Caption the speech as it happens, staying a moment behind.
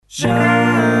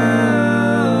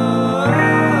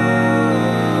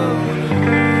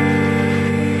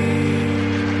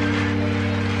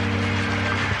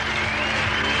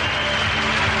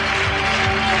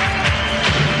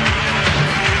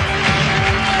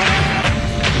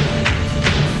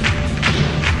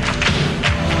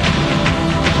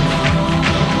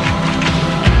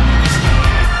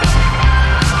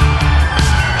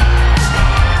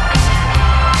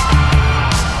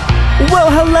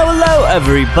Hello,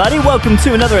 everybody. Welcome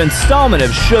to another installment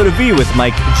of Show to Be with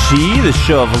Mike G, the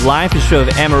show of life, the show of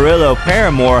Amarillo,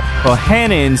 Paramore,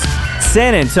 Bohannon's,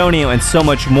 San Antonio, and so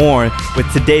much more,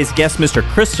 with today's guest, Mr.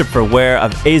 Christopher Ware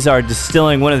of Azar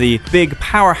Distilling, one of the big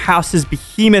powerhouses,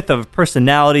 behemoth of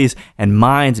personalities and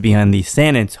minds behind the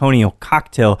San Antonio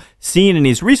cocktail scene, and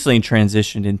he's recently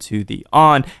transitioned into the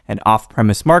on- and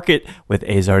off-premise market with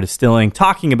Azar Distilling,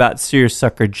 talking about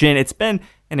Seersucker Gin. It's been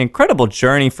an incredible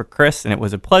journey for Chris, and it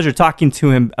was a pleasure talking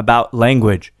to him about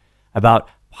language, about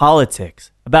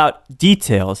politics, about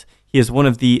details. He is one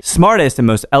of the smartest and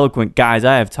most eloquent guys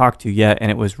I have talked to yet,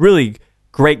 and it was really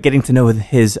great getting to know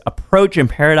his approach and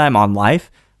paradigm on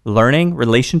life, learning,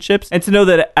 relationships, and to know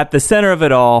that at the center of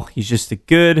it all, he's just a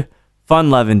good,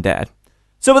 fun-loving dad.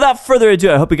 So without further ado,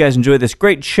 I hope you guys enjoyed this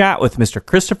great chat with Mr.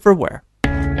 Christopher Ware.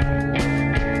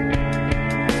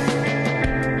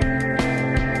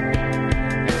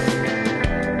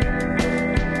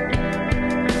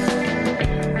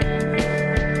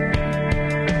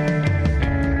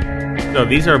 So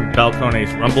these are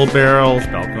Balcones Rumble barrels,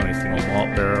 Balcones single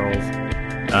malt barrels.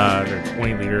 They're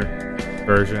 20-liter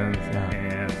versions,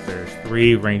 and there's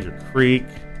 3 Ranger Creek,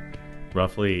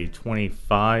 roughly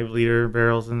 25-liter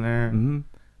barrels in there.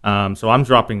 Mm-hmm. So I'm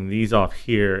dropping these off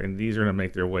here, and these are going to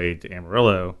make their way to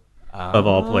Amarillo, of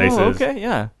all places. Okay,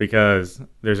 yeah. Because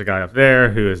there's a guy up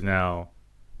there who is now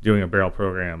doing a barrel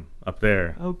program up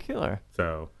there. Oh, killer.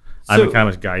 So I've been kind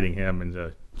of guiding him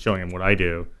into showing him what I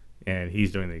do. And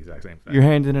he's doing the exact same thing. You're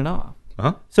handing it off.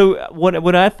 Uh-huh. So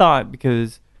what I thought,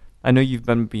 because I know you've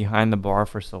been behind the bar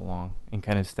for so long and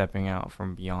kind of stepping out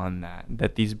from beyond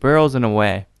that these barrels, in a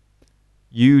way,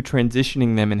 you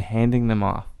transitioning them and handing them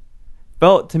off,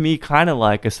 felt to me kind of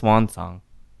like a swan song,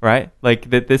 right?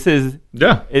 Like that this is,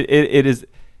 it is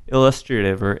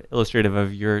illustrative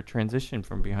of your transition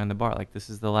from behind the bar. Like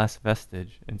this is the last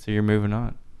vestige, and so you're moving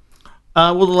on.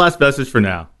 Well, the last vestige for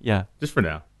now. Yeah. Just for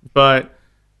now. But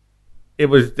it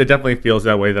definitely feels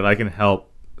that way, that I can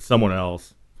help someone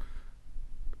else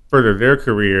further their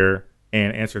career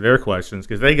and answer their questions,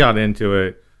 because they got into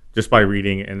it just by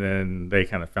reading, and then they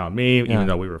kind of found me, even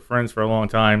though we were friends for a long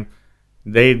time.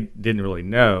 They didn't really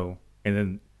know, and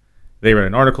then they read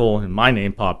an article and my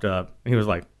name popped up, and he was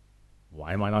like,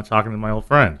 why am I not talking to my old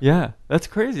friend? Yeah, that's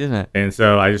crazy, isn't it? And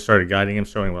so I just started guiding him,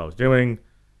 showing what I was doing.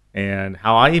 And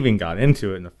how I even got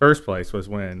into it in the first place was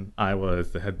when I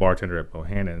was the head bartender at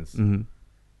Bohannon's. Mm-hmm.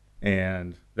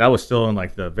 And that was still in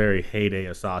like the very heyday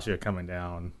of Sasha coming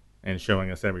down and showing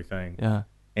us everything. Yeah.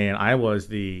 And I was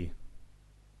the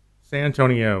San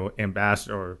Antonio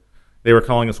ambassador. They were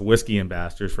calling us whiskey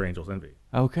ambassadors for Angel's Envy.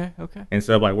 Okay. And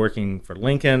so by working for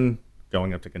Lincoln,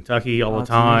 going up to Kentucky all the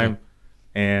time,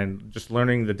 and just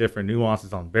learning the different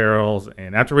nuances on barrels.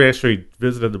 And after we actually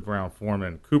visited the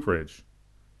Brown-Forman cooperage,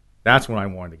 that's when I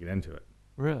wanted to get into it.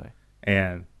 Really?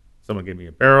 And someone gave me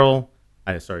a barrel.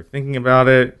 I started thinking about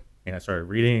it, and I started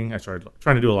reading. I started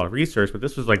trying to do a lot of research, but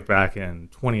this was like back in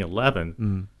 2011.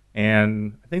 Mm.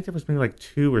 And I think there was maybe like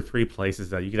 2 or 3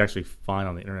 places that you could actually find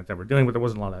on the internet that were doing, but there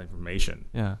wasn't a lot of information.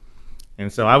 Yeah.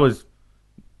 And so I was,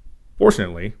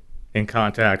 fortunately, in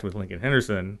contact with Lincoln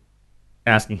Henderson,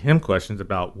 asking him questions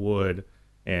about wood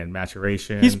and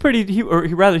maturation. He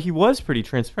was pretty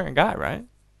transparent guy, right?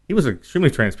 He was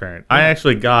extremely transparent. I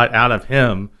actually got out of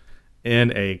him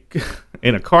in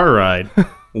a car ride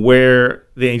where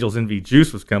the Angel's Envy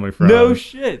juice was coming from. No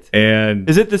shit. And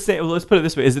is it the same? Well, let's put it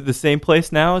this way: is it the same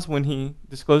place now as when he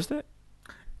disclosed it?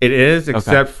 It is,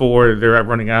 except for they're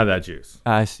running out of that juice.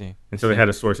 I see. And so they had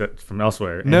to source it from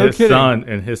elsewhere. And no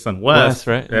kidding. His son Wes,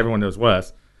 right? Everyone knows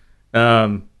Wes.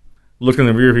 Looked in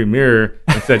the rearview mirror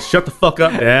and said, "Shut the fuck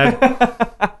up,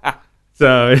 Dad."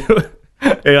 So.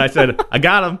 And I said, I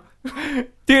got him.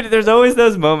 Dude, there's always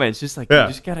those moments. Just like, you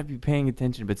just got to be paying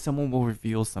attention, but someone will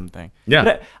reveal something. Yeah.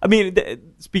 But I mean,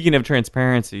 speaking of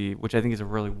transparency, which I think is a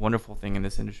really wonderful thing in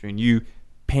this industry, and you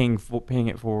paying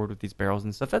it forward with these barrels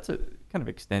and stuff, that's a kind of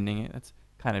extending it. That's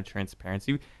kind of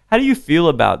transparency. How do you feel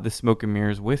about the smoke and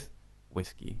mirrors with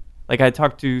whiskey? Like, I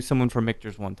talked to someone from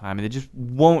Michter's one time, and they just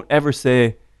won't ever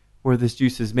say where this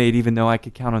juice is made, even though I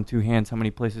could count on 2 hands how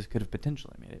many places could have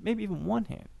potentially made it. Maybe even 1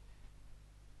 hand.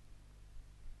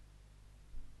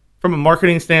 from a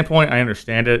marketing standpoint, I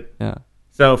understand it. Yeah.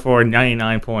 So for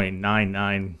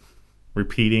 99.99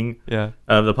 repeating Yeah.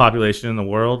 of the population in the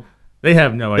world, they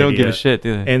have no They idea. don't give a shit,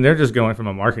 do they? And they're just going from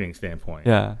a marketing standpoint.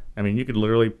 Yeah. I mean, you could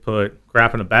literally put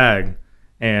crap in a bag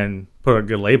and put a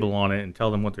good label on it and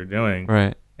tell them what they're doing.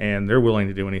 Right. And they're willing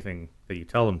to do anything that you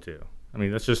tell them to. I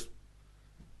mean, that's just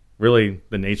really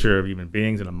the nature of human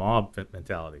beings and a mob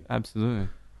mentality. Absolutely.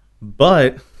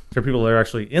 But for people that are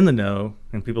actually in the know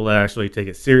and people that actually take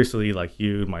it seriously, like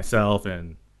you, myself,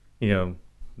 and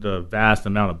the vast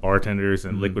amount of bartenders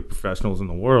and liquid professionals in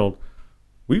the world,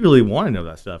 we really want to know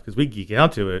that stuff because we geek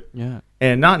out to it. Yeah.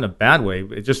 And not in a bad way.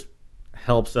 It just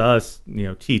helps us,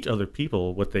 teach other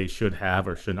people what they should have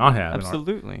or should not have.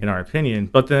 Absolutely. In our opinion.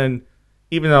 But then,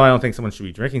 even though I don't think someone should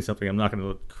be drinking something, I'm not going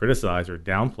to criticize or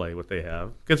downplay what they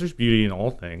have because there's beauty in all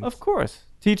things. Of course.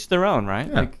 Teach their own, right?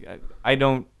 Yeah. Like, I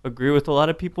don't agree with a lot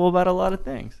of people about a lot of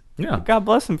things. Yeah. But God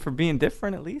bless them for being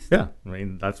different, at least. Yeah. I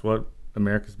mean, that's what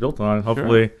America's built on.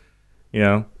 Hopefully,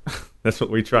 that's what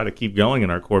we try to keep going in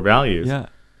our core values. Yeah.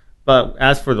 But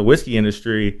as for the whiskey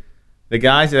industry, the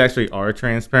guys that actually are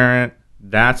transparent,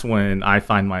 that's when I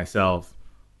find myself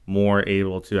more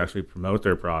able to actually promote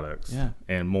their products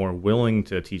and more willing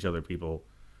to teach other people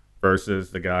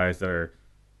versus the guys that are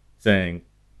saying,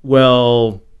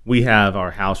 well, we have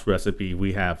our house recipe,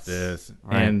 we have this.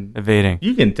 Right. And Evading.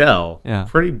 you can tell Yeah.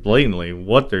 pretty blatantly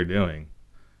what they're doing,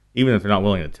 even if they're not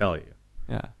willing to tell you.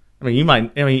 Yeah. I mean,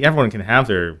 everyone can have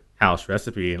their house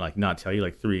recipe and like not tell you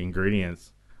like 3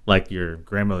 ingredients like your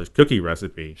grandmother's cookie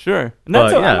recipe. Sure. And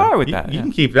that's But, I'm all right with that. You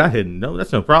can keep that hidden. No,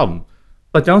 that's no problem.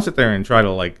 But don't sit there and try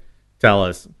to like tell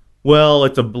us, well,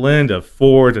 it's a blend of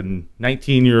 4 to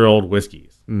 19-year-old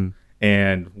whiskeys.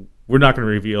 And we're not going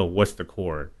to reveal what's the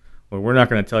core. Or we're not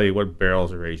going to tell you what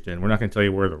barrels are aged in. We're not going to tell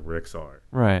you where the ricks are.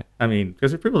 Right. I mean,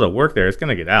 because there's people that work there, it's going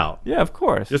to get out. Yeah, of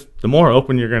course. Just the more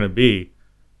open you're going to be,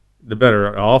 the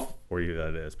better off for you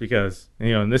that is. Because,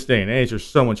 in this day and age, there's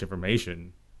so much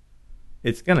information.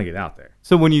 It's going to get out there.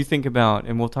 So when you think about,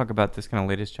 and we'll talk about this kind of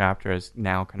latest chapter as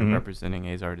now kind of representing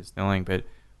Azar Distilling, but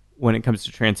when it comes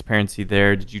to transparency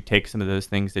there, did you take some of those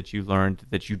things that you learned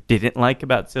that you didn't like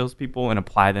about salespeople and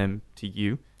apply them to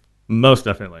you? Most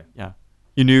definitely. Yeah.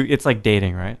 You knew, it's like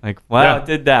dating, right? Like, well, Yeah. I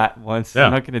did that once. Yeah.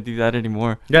 I'm not going to do that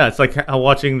anymore. Yeah, it's like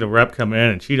watching the rep come in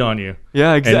and cheat on you.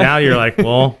 Yeah, exactly. And now you're like,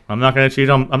 well, I'm not going to cheat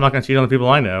on the people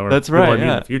I know or That's people right, I meet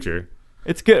yeah. in the future.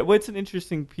 It's good. Well, it's an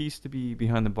interesting piece to be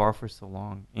behind the bar for so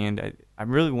long. And I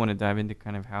really want to dive into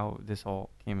kind of how this all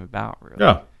came about, really.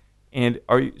 Yeah, And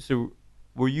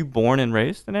were you born and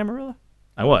raised in Amarillo?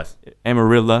 I was.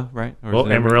 Amarillo, right? Or Well,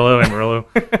 is it Amarillo.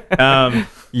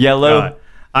 Yellow.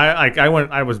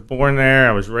 I was born there.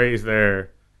 I was raised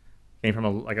there. Came from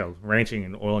a ranching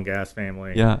and oil and gas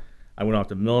family. Yeah. I went off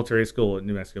to military school at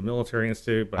New Mexico Military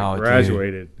Institute, but I Oh,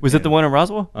 graduated. Was it the one in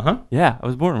Roswell? Uh-huh. Yeah, I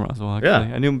was born in Roswell, actually.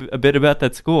 Yeah. I knew a bit about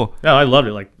that school. No, I loved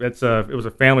it. Like it was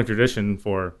a family tradition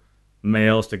for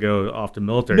males to go off to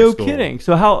military No school. kidding.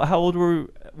 So how old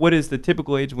what is the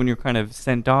typical age when you're kind of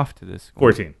sent off to this school?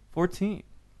 14. 14.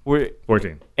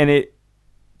 14. And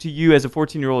to you as a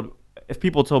 14-year-old, if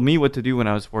people told me what to do when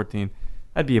I was 14,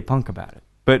 I'd be a punk about it.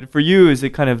 But for you, is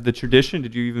it kind of the tradition?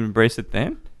 Did you even embrace it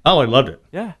then? Oh, I loved it.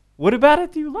 Yeah. What about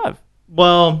it do you love?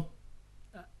 Well,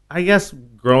 I guess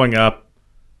growing up,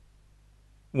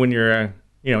 when you're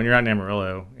when you're out in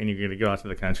Amarillo and you get to go out to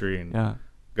the country and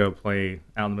go play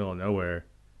out in the middle of nowhere,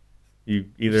 you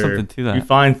either Something to that. you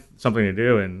find something to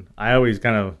do, and I always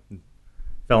kind of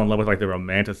fell in love with like the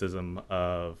romanticism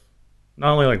of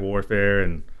not only like warfare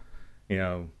and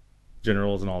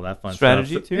generals and all that fun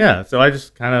Strategy stuff. too? Yeah, so I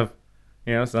just kind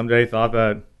of someday thought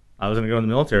that I was going to go in the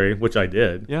military, which I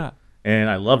did. Yeah.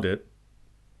 And I loved it,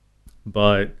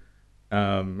 but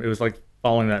it was like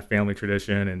following that family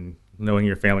tradition and knowing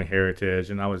your family heritage.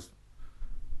 And I was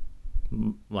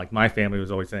like, my family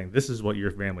was always saying, "This is what your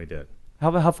family did."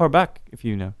 How far back, if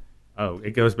you know? Oh,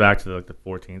 it goes back to like the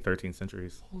 14th, 13th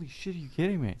centuries. Holy shit, are you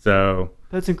kidding me? So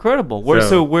That's incredible. Where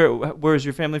is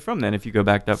your family from then? If you go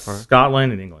back that far,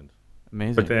 Scotland and England.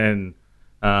 amazing. But then,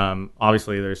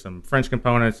 obviously, there's some French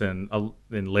components, and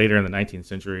then later in the 19th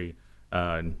century,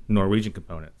 Norwegian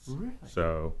components. Really?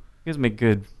 So You guys make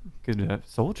good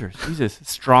soldiers. Jesus,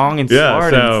 strong and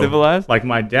smart and civilized. Like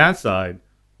my dad's side,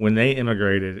 when they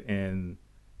immigrated in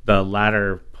the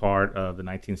latter part of the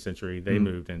 19th century, they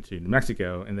moved into New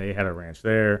Mexico and they had a ranch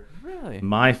there. Really?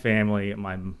 My family,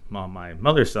 on my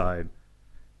mother's side,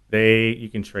 you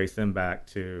can trace them back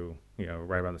to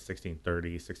right around the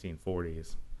 1630s,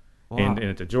 1640s, Wow. and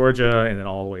into Georgia, and then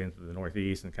all the way into the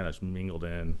Northeast, and kind of mingled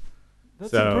in.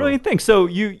 That's a brilliant thing. So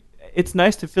it's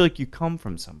nice to feel like you come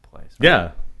from someplace. Right?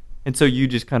 Yeah. And so you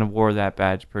just kind of wore that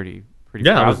badge pretty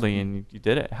Yeah, proudly, and you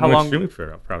did it. How I'm long? extremely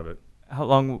proud of it. How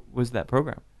long was that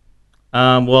program?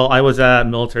 Well, I was at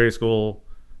military school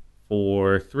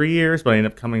for 3 years, but I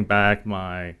ended up coming back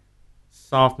my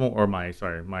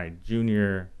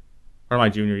junior, part of my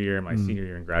junior year, and my senior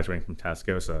year, and graduating from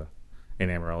Tascosa in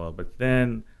Amarillo. But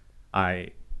then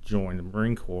I joined the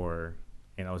Marine Corps,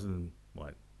 and I was in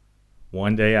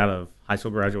one day out of high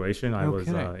school graduation, I was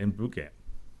in boot camp.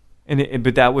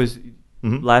 But that was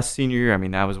last senior year. I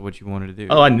mean, that was what you wanted to do.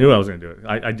 Oh, I knew I was going to do it.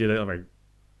 I did it like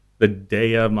the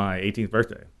day of my 18th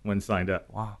birthday when signed up.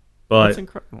 Wow. But That's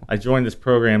incredible. I joined this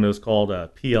program. It was called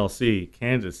PLC,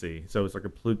 candidacy. So it's like a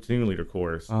platoon leader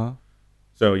course. Uh-huh.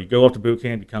 So you go up to boot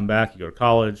camp, you come back, you go to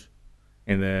college,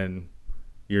 and then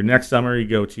your next summer you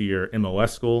go to your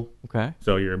MOS school. Okay.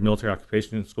 So your military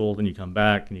occupation school. Then you come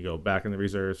back and you go back in the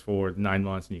reserves for 9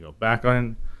 months, and you go back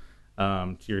on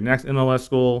to your next MOS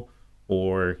school,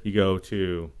 or you go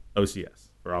to OCS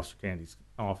for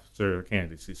Officer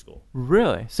Candidacy School.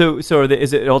 Really? So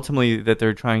is it ultimately that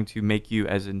they're trying to make you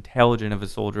as intelligent of a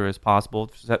soldier as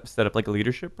possible, set up like a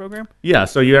leadership program? Yeah.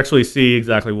 So you actually see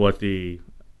exactly what the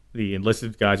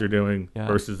enlisted guys are doing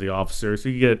versus the officers. So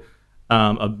you get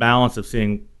a balance of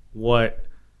seeing what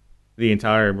the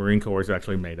entire Marine Corps is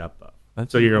actually made up of.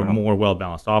 That's so you're incredible. a more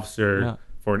well-balanced officer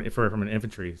from an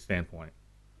infantry standpoint.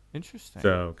 Interesting.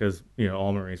 So because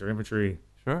all Marines are infantry,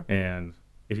 Sure. and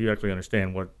if you actually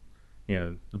understand what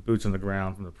the boots on the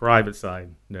ground from the private side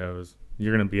knows,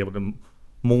 you're going to be able to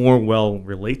more well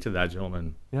relate to that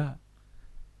gentleman. Yeah.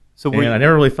 So And I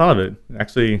never really thought of it.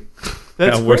 Actually,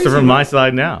 That's kind of works crazy, from my man.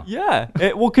 side now. Yeah.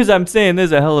 Well, because I'm saying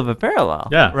there's a hell of a parallel.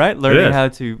 Yeah, Right? it Learning is. how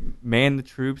to man the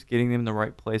troops, getting them in the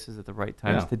right places at the right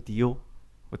times Yeah. to deal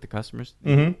with the customers,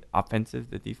 Mhm. the offensive,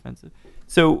 the defensive.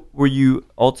 So were you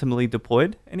ultimately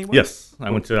deployed anywhere? Yes, I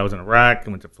was in Iraq. I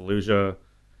went to Fallujah.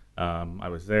 I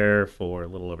was there for a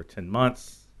little over 10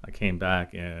 months. I came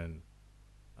back in,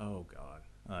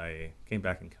 I came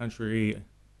back in country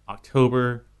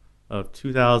October of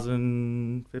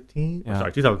 2015. Yeah.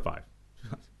 2005.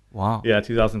 Wow. Yeah,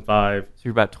 2005. So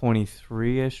you're about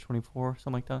 23-ish, 24,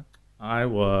 something like that? I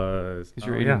was. 'Cause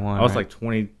you're yeah, 81, I was right? like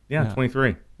 20. Yeah.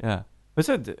 23. Yeah. It's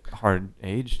a hard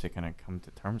age to kind of come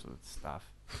to terms with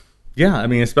stuff. Yeah, I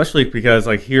mean, especially because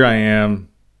here I am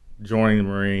joining the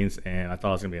Marines, and I thought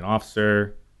I was gonna be an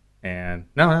officer, and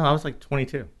no, I was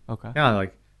 22. Okay. Yeah,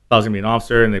 thought I was gonna be an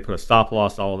officer, and they put a stop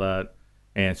loss, all that,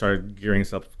 and started gearing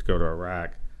us up to go to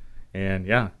Iraq, and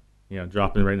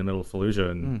dropping right in the middle of Fallujah,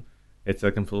 and it's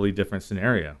a completely different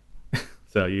scenario.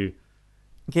 So You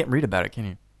can't read about it, can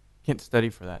you? Can't study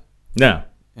for that. no,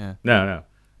 Yeah.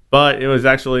 but it was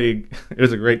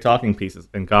a great talking piece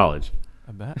in college,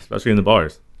 I bet. especially in the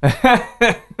bars.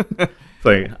 It's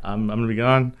like I'm gonna be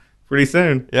gone pretty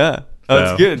soon. Yeah. Oh, So-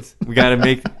 that's good. We got to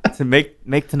make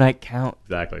tonight count.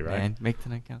 Exactly right. Man, make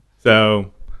tonight count.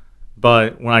 So,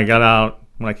 but when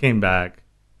I came back,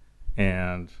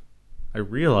 and I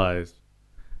realized,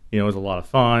 it was a lot of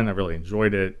fun. I really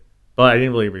enjoyed it, but I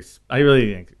didn't really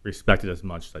respect it as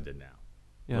much as I did now.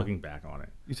 Yeah. Looking back on it,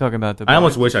 You talking about the? I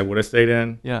almost bars? wish I would have stayed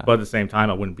in. Yeah. But at the same time,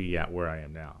 I wouldn't be at where I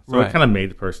am now. So Right. it kind of made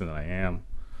the person that I am.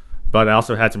 But I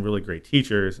also had some really great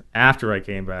teachers after I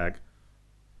came back.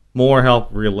 More help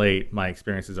relate my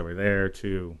experiences over there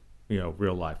to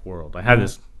real life world. I had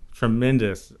this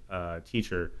tremendous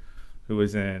teacher who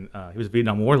was he was a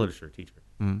Vietnam War literature teacher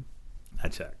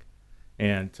at Tech,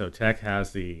 and so Tech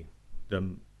has the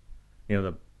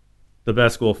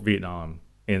best school for Vietnam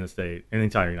in the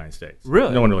entire United States.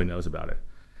 Really? No one really knows about it.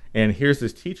 And here's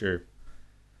this teacher,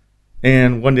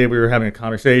 and one day we were having a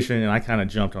conversation, and I kind of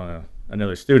jumped on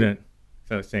another student,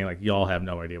 saying y'all have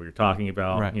no idea what you're talking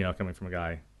about. Right. Coming from a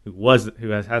guy who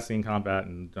has seen combat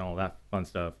and done all that fun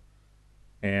stuff,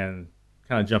 and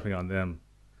kind of jumping on them.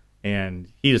 And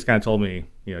he just kind of told me,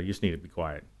 you just need to be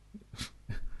quiet.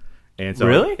 And so,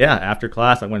 Really? yeah, after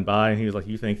class, I went by, and he was like,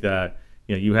 you think that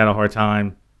you had a hard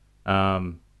time?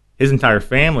 His entire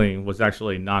family was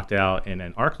actually knocked out in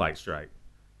an arc light strike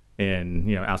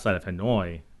outside of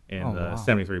Hanoi in the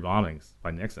 73 bombings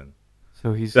by Nixon.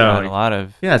 So he's got a lot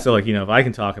of. Yeah, so if I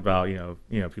can talk about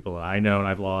people that I know and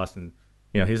I've lost, and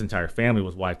his entire family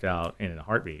was wiped out in a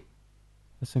heartbeat.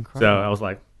 That's incredible. So I was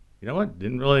like, you know what?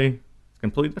 It's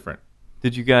completely different.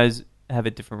 Did you guys have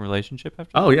a different relationship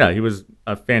after? Oh yeah, he was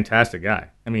a fantastic guy.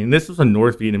 I mean, this was a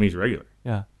North Vietnamese regular.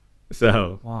 Yeah.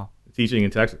 So Wow. teaching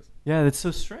in Texas. Yeah, that's so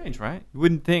strange, right? You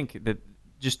wouldn't think that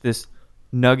just this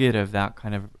nugget of that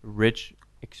kind of rich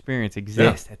experience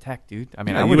exists at Tech, dude. I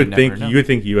mean, I you would would think known. you would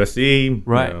think USC,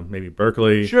 Right. maybe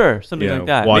Berkeley, Sure, something like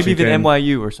that. Maybe even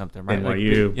Washington, NYU or something, right?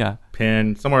 NYU, Yeah.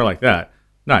 Penn, somewhere like that.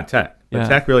 Not Tech. But Yeah.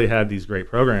 Tech really had these great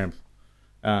programs,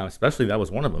 especially that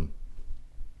was one of them.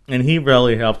 And he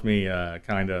really helped me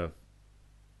kind of,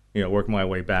 work my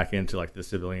way back into like the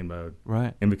civilian mode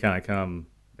Right. and become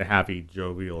the happy,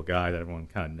 jovial guy that everyone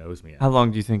kind of knows me as. How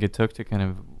long do you think it took to kind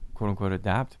of quote unquote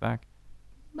adapt back?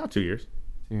 About 2 years.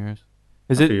 2 years.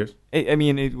 Is About it? 2 years. I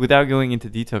mean, without going into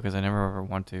detail, because I never ever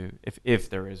want to. If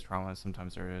there is trauma,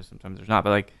 sometimes there is, sometimes there's not. But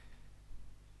like,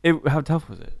 how tough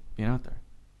was it being out there?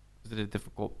 Was it a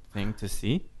difficult thing to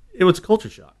see? It was culture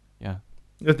shock. Yeah.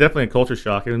 It was definitely a culture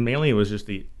shock. And mainly it was just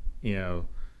the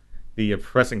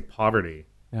oppressing poverty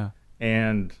Yeah.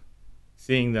 and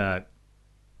seeing that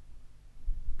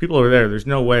people over there's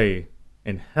no way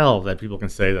in hell that people can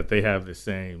say that they have the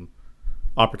same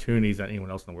opportunities that anyone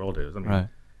else in the world is. I mean, Right.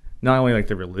 not only like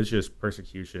the religious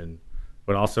persecution,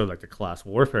 but also like the class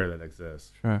warfare that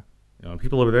exists. Sure.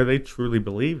 People over there, they truly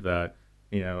believe that,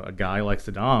 a guy like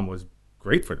Saddam was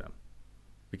great for them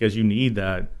because you need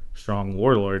that strong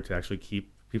warlord to actually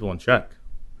keep people in check.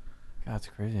 God, that's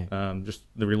crazy. Just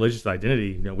the religious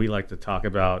identity, we like to talk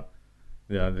about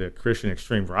the Christian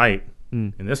extreme right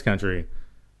in this country,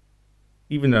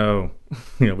 even though,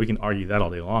 we can argue that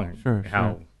all day long. Sure,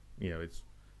 how, it's,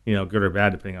 good or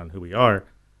bad depending on who we are.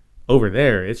 Over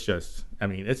there, it's just,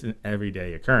 it's an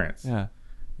everyday occurrence. Yeah.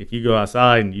 If you go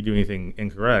outside and you do anything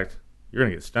incorrect, you're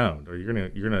gonna get stoned, or you're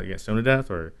gonna get stoned to death,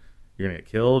 or you're gonna get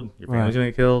killed. Your family's gonna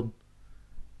get killed.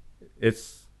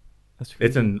 It's That's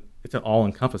crazy. it's an all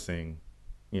encompassing,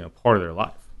 part of their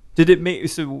life. Did it make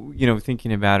so?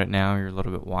 Thinking about it now, you're a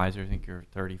little bit wiser. I think you're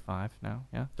 35 now.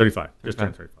 Yeah. 35, just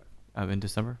turned 35. In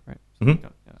December, right? Mhm.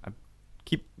 Yeah,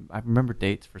 I remember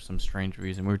dates for some strange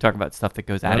reason. We were talking about stuff that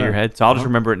goes out of Yeah. your head, so I'll just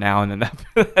remember it now, and then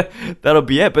that'll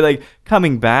be it. But like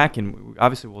coming back, and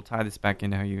obviously we'll tie this back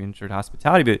into how you entered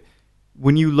hospitality. But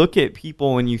when you look at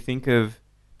people and you think of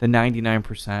the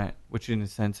 99%, which in a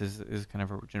sense is kind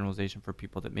of a generalization for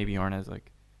people that maybe aren't as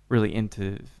like really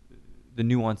into the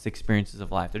nuanced experiences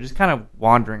of life. They're just kind of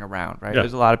wandering around, right? Yeah.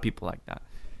 There's a lot of people like that.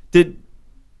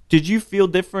 Did you feel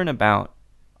different about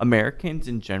Americans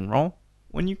in general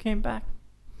when you came back?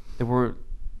 They were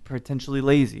potentially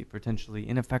lazy, potentially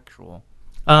ineffectual.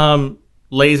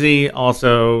 Lazy,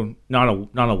 also not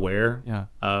aware Yeah.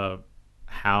 of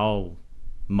how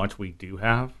much we do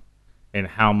have and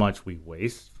how much we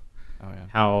waste, Oh yeah.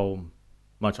 how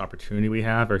much opportunity we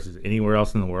have versus anywhere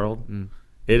else in the world. Mm.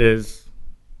 It is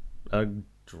a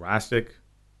drastic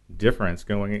difference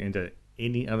going into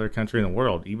any other country in the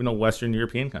world, even a Western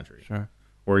European country, Sure.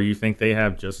 where you think they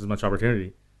have just as much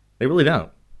opportunity. They really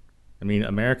don't.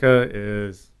 America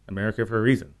is America for a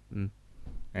reason,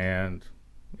 and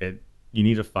you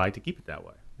need to fight to keep it that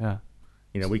way. Yeah.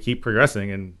 We keep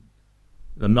progressing, and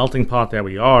the melting pot that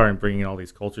we are and bringing all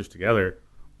these cultures together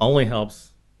only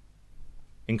helps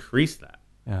increase that.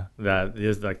 Yeah. That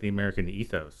is like the American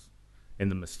ethos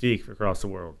and the mystique across the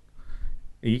world.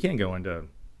 You can't go into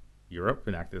Europe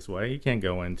and act this way. You can't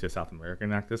go into South America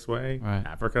and act this way. Right.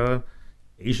 Africa,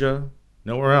 Asia,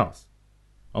 nowhere else.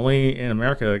 Only in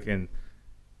America can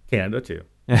Canada too.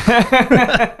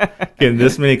 Can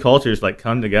this many cultures like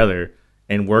come together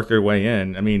and work their way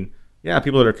in?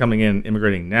 People that are coming in,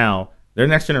 immigrating now, their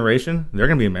next generation, they're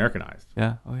going to be Americanized.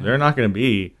 Yeah. Oh yeah. They're not going to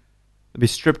be. They'll be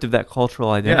stripped of that cultural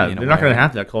identity. Yeah, in a they're not way, going to right?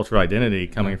 have that cultural identity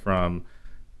coming from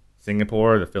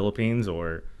Singapore, the Philippines,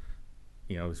 or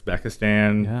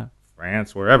Uzbekistan, Yeah.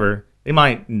 France, wherever. They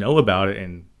might know about it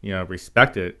and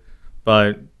respect it,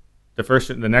 but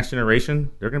the next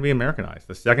generation, they're going to be Americanized.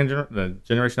 The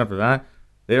generation after that,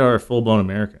 they are full blown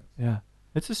Americans. Yeah.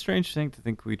 It's a strange thing to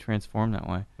think we transform that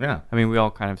way. Yeah, We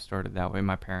all kind of started that way.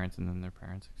 My parents and then their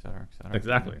parents, et cetera, et cetera.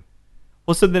 exactly.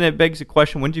 Well, so then it begs the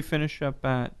question: when did you finish up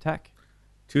at Tech?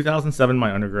 2007,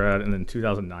 my undergrad, and then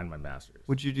 2009, my master's.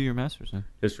 What did you do your master's in?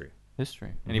 History,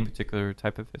 History. Any particular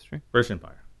type of history? British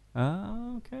Empire.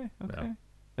 Oh, okay. Yeah.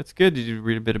 That's good. Did you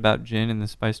read a bit about gin and the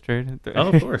spice trade? Oh,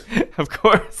 of course. Of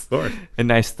course. Of course. A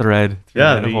nice thread through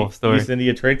Yeah, that whole the story. East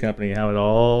India Trade Company, how it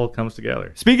all comes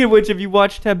together. Speaking of which, have you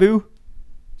watched Taboo?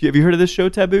 Have you heard of this show,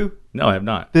 Taboo? No, I have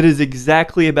not. That is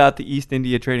exactly about the East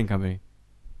India Trading Company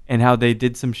and how they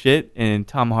did some shit, and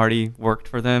Tom Hardy worked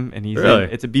for them, and Really?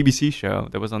 it's a BBC show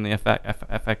that was on the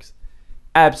FX.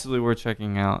 Absolutely worth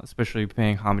checking out, especially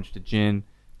paying homage to gin,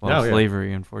 Oh, yeah.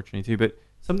 slavery, unfortunately too, but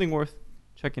something worth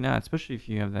checking out, especially if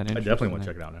you have that I interest. definitely in want to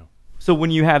it. check it out now. So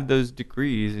when you have those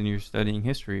degrees and you're studying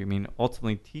history,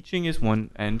 ultimately teaching is one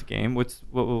end game. What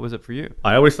was it for you?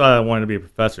 I always thought I wanted to be a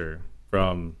professor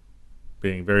from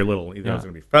being very little. Either I was Yeah.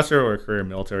 going to be a professor or a career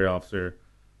military officer.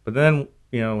 But then,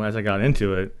 as I got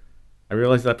into it, I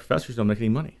realized that professors don't make any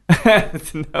money.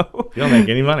 No. You don't make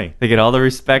any money. They get all the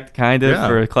respect, kind of, Yeah.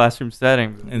 for a classroom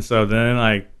setting. And so then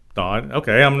I thought,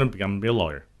 okay, I'm gonna be a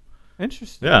lawyer.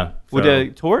 Interesting. Yeah. Would So, a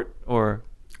tort or?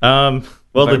 well,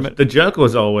 environment? the joke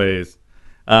was always,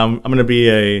 I'm gonna be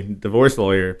a divorce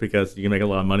lawyer because you can make a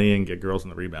lot of money and get girls in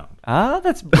the rebound. Ah,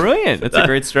 that's brilliant. That's a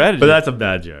great strategy. But that's a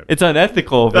bad joke. It's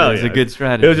unethical, but Oh, it's yeah. a good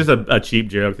strategy. It was just a cheap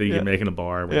joke that you Yeah. can make in a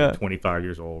bar when Yeah. you're 25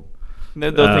 years old.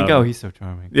 They'll think, oh, he's so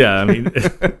charming. Yeah, I mean,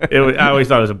 I always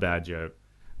thought it was a bad joke.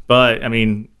 But, I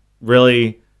mean,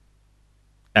 really,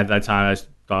 at that time, I just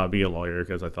thought I'd be a lawyer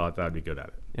because I thought that I'd be good at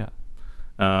it.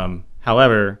 Yeah.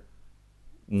 However,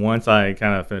 once I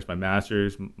kind of finished my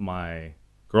master's, my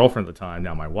girlfriend at the time,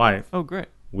 now my wife, Oh, great.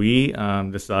 we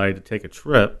decided to take a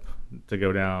trip to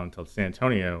go down to San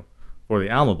Antonio for the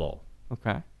Alamo Bowl.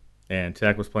 Okay. And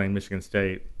Tech was playing Michigan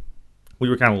State. We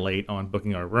were kind of late on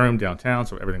booking our room downtown,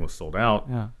 so everything was sold out.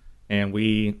 Yeah. And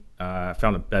we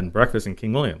found a bed and breakfast in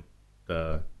King William,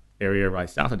 the area right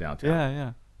south of downtown. Yeah,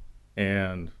 yeah.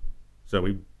 And so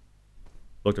we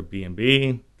booked a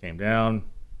B&B, came down,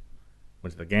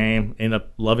 went to the game, ended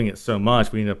up loving it so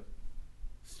much, we ended up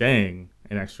staying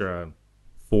an extra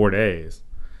 4 days.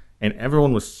 And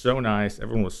everyone was so nice.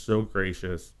 Everyone was so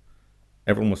gracious.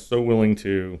 Everyone was so willing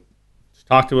to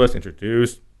talk to us,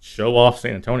 introduce, show off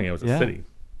San Antonio as a Yeah. city.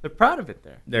 They're proud of it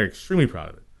there. They're extremely proud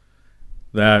of it.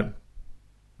 That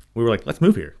we were like, let's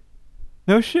move here.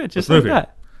 No shit, just Let's like move here.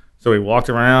 that. So we walked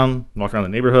around the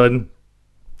neighborhood,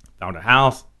 found a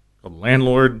house, called the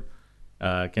landlord,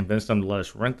 convinced them to let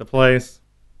us rent the place.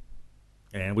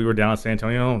 And we were down in San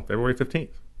Antonio on February 15th.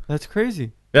 That's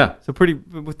crazy. Yeah. So pretty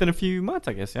within a few months,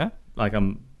 I guess, yeah? Like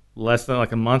less than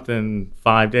like a month and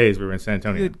 5 days we were in San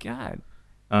Antonio. Good God.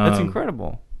 That's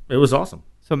incredible. It was awesome.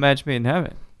 So match made in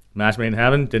heaven. Match made in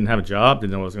heaven. Didn't have a job.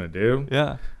 Didn't know what I was going to do.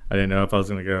 Yeah. I didn't know if I was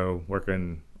going to go work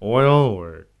in oil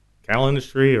or cattle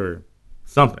industry or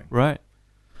something. Right.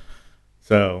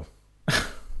 So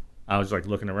I was like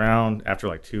looking around after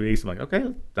like 2 weeks. I'm like, okay,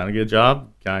 time to get a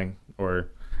job. Or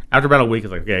after about a week,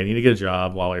 it's like, okay, I need to get a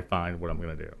job while I find what I'm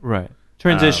going to do. Right.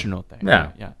 Transitional thing.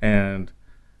 Yeah. Yeah. And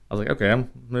I was like, okay,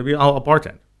 maybe I'll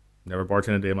bartend. Never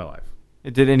bartended a day in my life.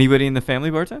 Did anybody in the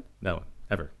family bartend? No one.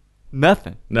 Ever.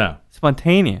 Nothing. No.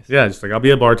 Spontaneous. Yeah, just like I'll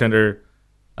be a bartender.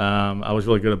 I was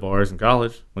really good at bars in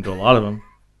college. Went to a lot of them.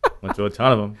 Went to a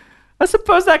ton of them. I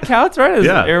suppose that counts, right? As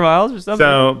Yeah. air miles or something.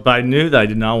 So, but I knew that I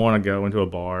did not want to go into a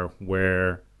bar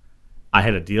where I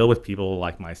had to deal with people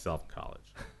like myself in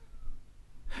college.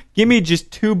 Give me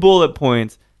just 2 bullet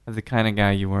points of the kind of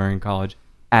guy you were in college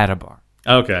at a bar.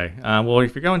 Okay. Well,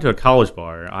 if you're going to a college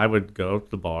bar, I would go to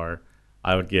the bar.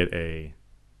 I would get it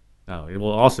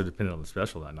will also depend on the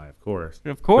special that night, of course.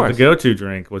 Of course. But the go-to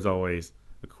drink was always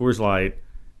a Coors Light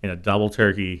and a double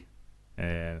turkey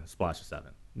and a splash of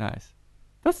 7. Nice.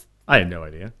 I had no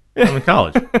idea. I'm in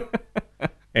college.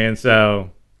 And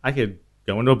so I could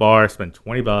go into a bar, spend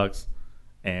 $20,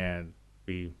 and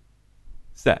be,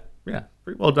 Set. yeah,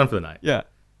 pretty well done for the night. Yeah.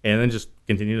 And then just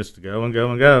continue just to go and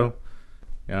go and go.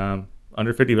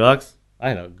 Under $50, I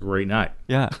had a great night.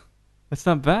 Yeah. That's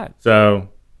not bad. So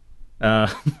I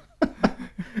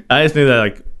just knew that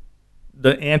like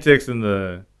the antics and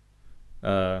the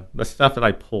stuff that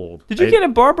I pulled. Did you get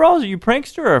in bar brawls? Are you a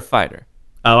prankster or a fighter?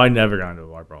 Oh, I never got into a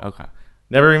bar brawl. Okay.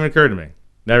 Never even occurred to me.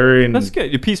 Never even. That's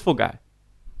good. You're a peaceful guy.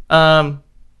 I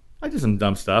did some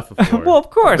dumb stuff before. Well,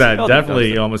 of course. That We all do dumb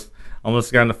definitely stuff.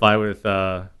 almost got in a fight with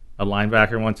a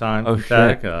linebacker one time. Oh, in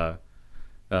shit. Tech.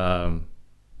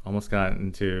 Almost got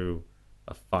into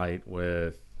a fight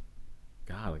with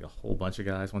like a whole bunch of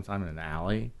guys one time in an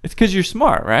alley. It's because you're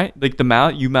smart, right? Like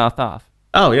you mouth off.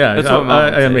 Oh yeah, That's what Mom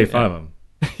would I say, made fun of him.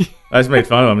 I just made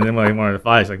fun of him, and then when I wanted to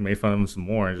fight, I made fun of him some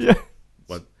more. And just,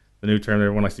 what the new term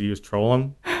everyone likes to use, troll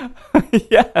him.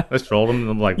 Yeah. Let's troll him. And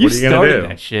I'm like, You what are you gonna started do?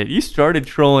 that shit. You started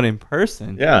trolling in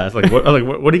person. Yeah, it's like, what are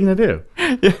you gonna do?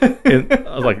 And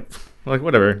I was like,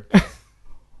 whatever.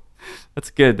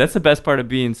 That's good. That's the best part of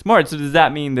being smart. So does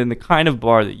that mean then the kind of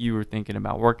bar that you were thinking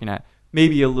about working at,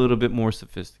 maybe a little bit more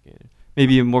sophisticated,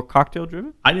 maybe a more cocktail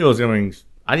driven? I knew I was going.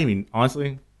 I didn't even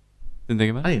honestly. Didn't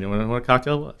think about I it. didn't know what a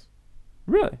cocktail was.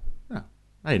 Really? No,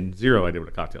 I had zero idea what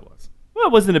a cocktail was. Well,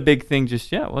 it wasn't a big thing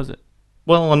just yet, was it?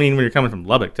 Well, I mean, when you're coming from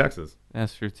Lubbock, Texas,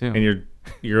 That's true too. and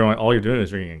all you're doing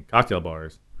is drinking in cocktail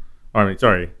bars,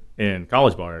 in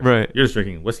college bars. Right. You're just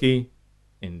drinking whiskey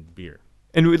and beer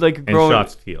And we like and growing.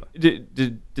 shots of tequila.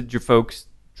 Did your folks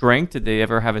drink? Did they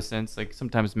ever have a sense like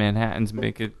sometimes Manhattans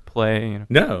make it play? You know?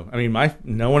 No, I mean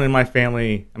no one in my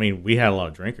family. I mean, we had a lot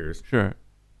of drinkers. Sure.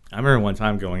 I remember one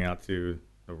time going out to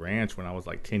the ranch when I was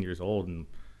like 10 years old, and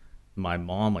my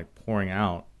mom like pouring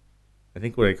out I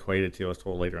think what it equated to, I was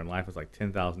told later in life, was like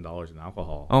 $10,000 in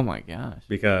alcohol. Oh my gosh.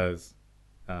 Because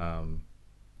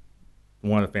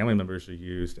one of the family members who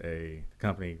used a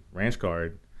company ranch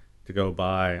card to go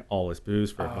buy all this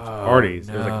booze for a bunch of parties.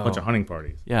 No. It was like a bunch of hunting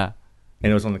parties. Yeah.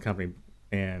 And it was on the company,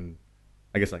 and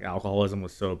I guess like alcoholism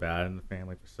was so bad in the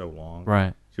family for so long.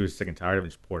 Right. She was sick and tired of it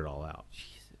and just poured it all out.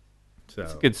 Jesus. So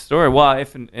It's a good story. Well,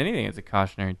 if anything, it's a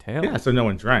cautionary tale. yeah, so no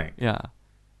one drank. Yeah.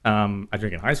 I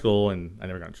drank in high school and I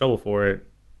never got in trouble for it.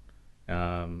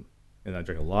 And I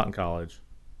drank a lot in college.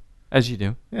 As you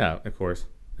do. Yeah, of course.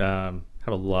 Have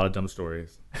a lot of dumb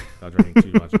stories about drinking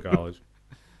too much in college.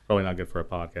 Probably not good for a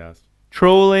podcast.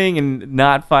 Trolling and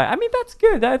not fight. I mean, that's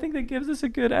good. I think that gives us a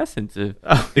good essence of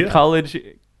the college.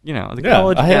 You know, the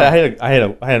college. I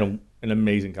had an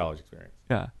amazing college experience.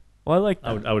 Yeah. Well, I like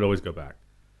that. I would always go back.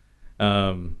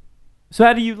 So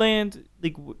how do you land?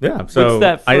 Like, Yeah, so what's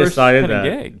that first I decided kind of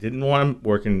that I gig? didn't want to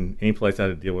work in any place I had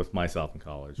to deal with myself in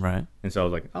college. Right. And so I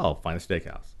was like, oh, I'll find a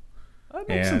steakhouse. That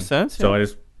makes some sense. So yeah. I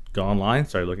just go online,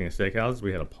 started looking at steakhouses.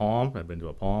 We had a Palm. I've been to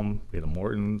a Palm. We had a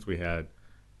Morton's. We had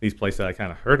these places that I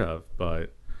kind of heard of,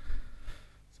 but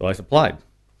so I applied.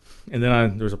 And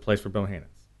then there was a place for Bohannon's.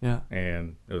 Yeah.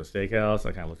 And it was a steakhouse.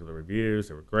 I kind of looked at the reviews.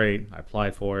 They were great. I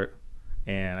applied for it,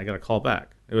 and I got a call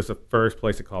back. It was the first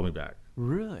place that called me back.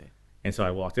 Really? And so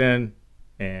I walked in,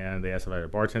 and they asked if I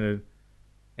had bartended,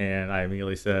 and I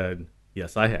immediately said,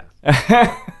 yes, I have.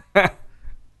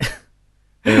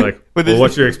 And they're like, well,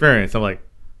 what's your experience? I'm like,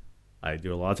 I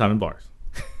do a lot of time in bars.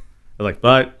 They're like,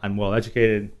 but I'm well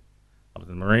educated. I was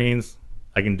in the Marines.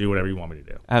 I can do whatever you want me to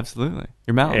do. Absolutely.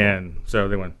 You're malleable. And so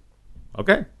they went,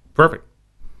 okay, perfect.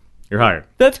 You're hired.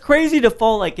 That's crazy to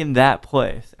fall like in that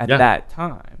place at that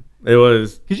time. It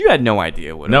was Because you had no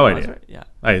idea what no it was. idea. Right? Yeah.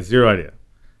 I had zero idea.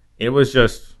 It was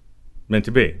just meant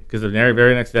to be. Because the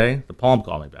very next day, the Palm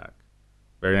called me back.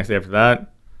 Very next day after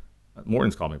that,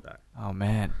 Morton's called me back. Oh,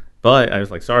 man. But I was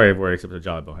like, sorry, I've already accepted a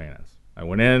job at Bohannon's. I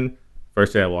went in.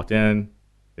 First day I walked in,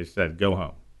 they said, go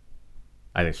home.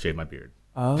 I didn't shave my beard.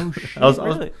 Oh, shit. I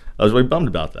was really bummed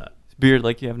about that. Beard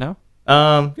like you have now?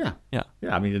 Yeah. Yeah.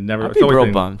 Yeah, I mean, it never. I'd It's be always real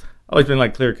been, bummed. always been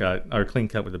like clear cut or clean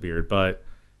cut with the beard. But,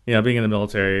 you know, being in the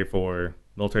military for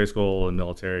military school and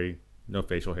military, no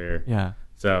facial hair. Yeah.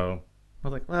 So I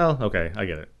was like, well, okay, I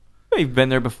get it. Well, you've been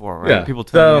there before, right? Yeah. People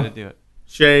tell you how to do it.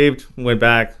 Shaved, went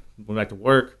back to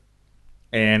work,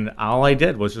 and all I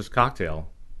did was just cocktail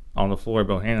on the floor of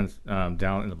Bohannon's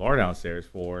down in the bar downstairs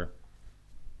for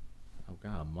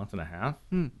a month and a half.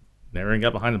 Never even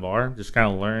got behind the bar. Just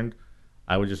kind of learned.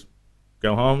 I would just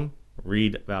go home,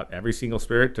 read about every single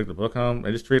spirit, took the book home,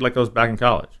 and just treat it like those back in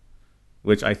college,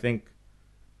 which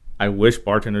I wish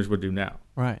bartenders would do now.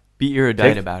 Right. Be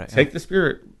erudite about it. Take the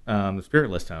spirit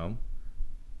list home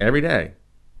every day.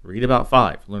 Read about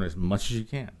 5. Learn as much as you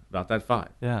can about that 5.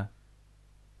 Yeah.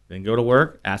 Then go to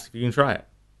work. Ask if you can try it.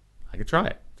 I could try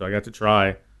it. So I got to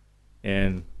try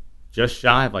in just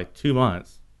shy of like 2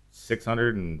 months,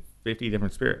 650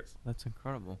 different spirits. That's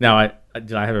incredible. Now,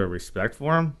 did I have a respect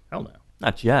for them? Hell no.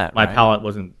 Not yet. My right? palate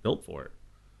wasn't built for it.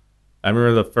 I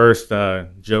remember the first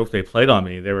joke they played on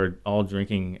me. They were all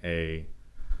drinking a,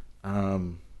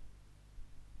 I'm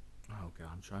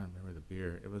trying to remember the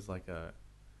beer. It was like a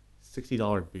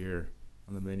 $60 beer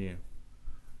on the menu,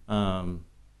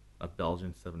 a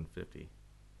Belgian 750.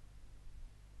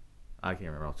 I can't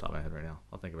remember off the top of my head right now.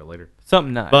 I'll think of it later.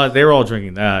 Something nice. But they were all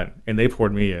drinking that, and they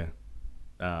poured me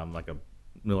like a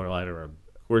Miller Lite or a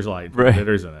Coors Light with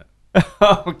bitters in it.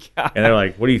 Oh, God. And they're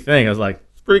like, what do you think? I was like,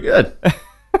 it's pretty good.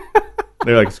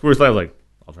 They're like, Coors Light. I was like,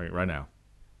 I'll drink it right now.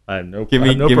 I have no Give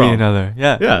me another.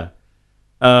 Yeah.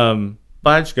 Yeah. But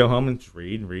I just go home and just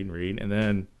read. And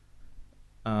then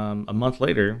a month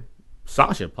later,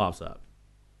 Sasha pops up.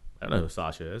 I don't know who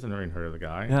Sasha is. I've never even heard of the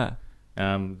guy.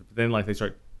 Yeah. Then like they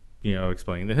start,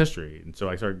 explaining the history. And so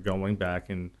I start going back,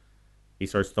 and he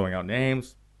starts throwing out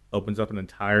names, opens up an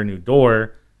entire new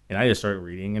door. And I just started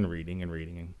reading and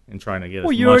trying to get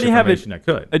as much information I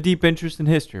could. A deep interest in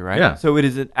history, right? Yeah. So it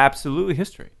is absolutely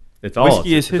history. It's all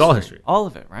Whiskey is history. It's all history. All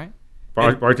of it, right?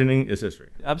 Bartending is history.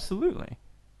 Absolutely.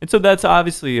 And so that's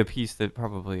obviously a piece that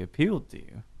probably appealed to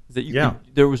you. Is that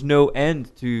there was no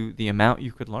end to the amount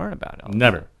you could learn about it.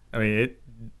 Never. I mean,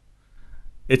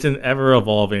 it's an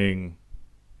ever-evolving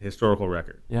historical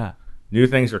record. Yeah. New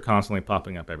things are constantly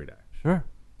popping up every day. Sure.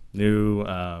 New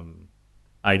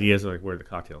ideas of like where the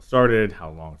cocktail started,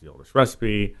 how long is the oldest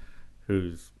recipe,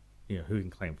 who can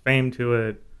claim fame to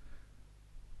it.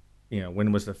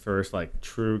 When was the first like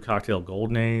true cocktail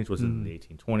golden age? Was it in the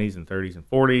 1820s and 30s and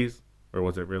 40s, or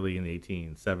was it really in the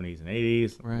 1870s and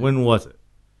 80s? Right. When was it?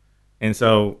 And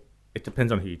so it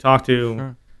depends on who you talk to.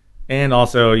 Sure. And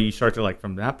also, you start to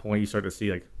from that point, you start to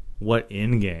see what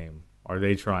end game are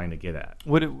they trying to get at?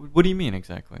 What do you mean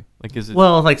exactly? Is it?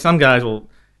 Well, some guys will,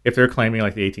 if they're claiming the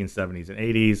 1870s and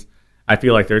 80s, I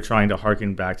feel like they're trying to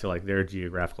harken back to their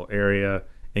geographical area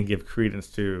and give credence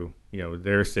to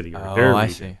their city or their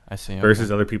region. I see.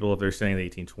 Versus other people, if they're saying the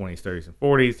 1820s, 30s, and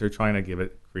 40s, they're trying to give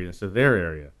it credence to their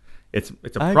area. It's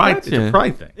a pride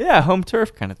thing. Yeah, home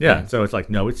turf kind of thing. Yeah, so it's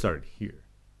no, it started here.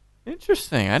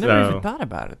 Interesting. I never even thought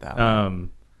about it that way.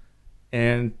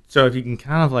 And so if you can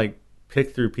kind of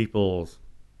pick through people's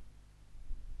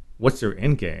what's their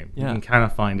end game, you can kind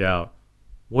of find out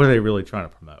what are they really trying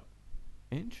to promote.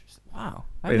 Interesting. Wow,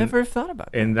 I never thought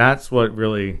about that. And that's what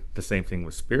really the same thing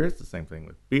with spirits, the same thing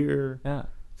with beer,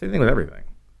 same thing with everything.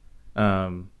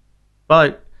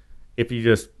 But if you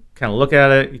just kind of look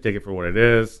at it, you take it for what it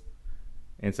is,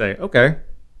 and say, okay,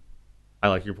 I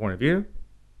like your point of view.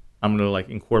 I'm going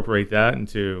to incorporate that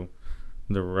into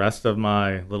the rest of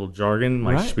my little jargon,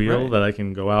 my spiel that I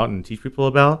can go out and teach people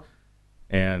about,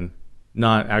 and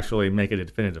not actually make it a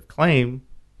definitive claim,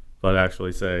 but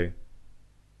actually say,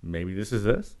 maybe this is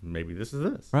this, maybe this is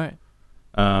this. Right.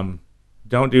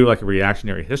 Don't do a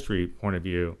reactionary history point of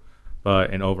view,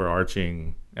 but an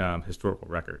overarching historical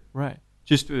record. Right.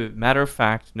 Just a matter of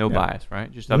fact, no bias,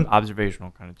 right? Just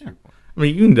observational kind of to your point. I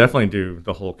mean, you can definitely do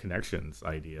the whole connections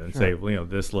idea and say, well,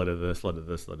 this led to this, led to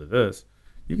this, led to this.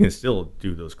 You can still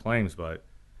do those claims, but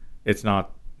it's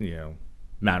not,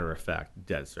 matter of fact,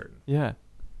 dead certain. Yeah.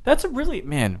 That's a really,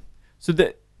 so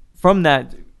from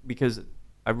that, because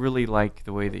I really like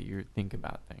the way that you think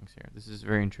about things here. This is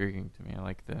very intriguing to me. I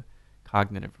like the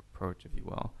cognitive approach, if you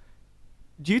will.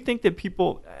 Do you think that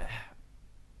people,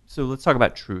 so let's talk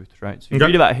about truth, right? So you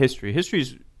read about history. History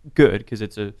is good because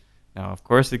it's now, of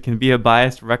course, it can be a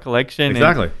biased recollection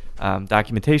and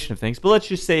documentation of things. But let's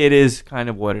just say it is kind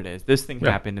of what it is. This thing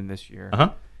happened in this year,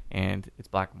 and it's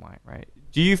black and white, right?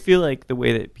 Do you feel like the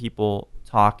way that people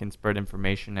talk and spread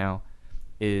information now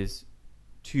is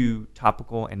too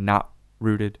topical and not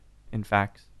rooted in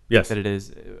facts? Yes. That it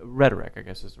is rhetoric, I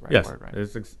guess is the right word, right?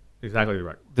 It's exactly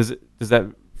right. Does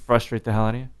that frustrate the hell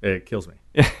out of you? It kills me.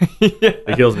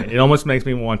 It kills me. It almost makes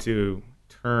me want to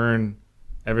turn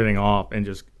everything off and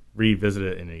just revisit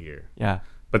it in a year. Yeah.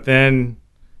 But then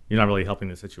you're not really helping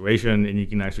the situation, and you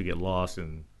can actually get lost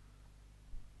in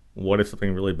what if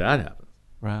something really bad happens.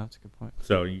 Right, that's a good point.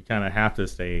 So you kind of have to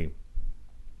stay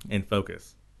in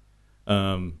focus.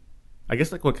 I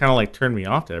guess what kind of turned me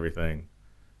off to everything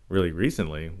really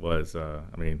recently was,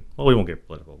 we won't get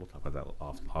political. We'll talk about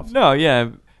that off. No, yeah.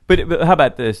 But how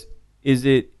about this? Is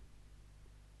it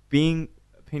being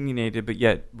opinionated but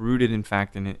yet rooted in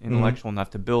fact and intellectual enough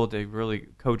to build a really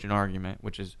cogent argument,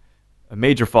 which is a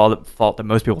major fault that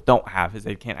most people don't have, is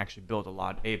they can't actually build a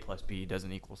lot. A plus B doesn't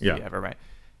equal C ever, right?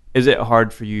 Is it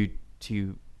hard for you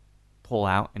to pull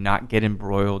out and not get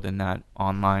embroiled in that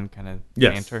online kind of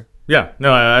banter? Yeah.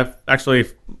 No, I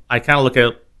kind of look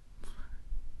at,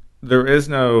 there is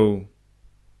no,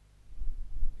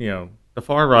 the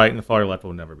far right and the far left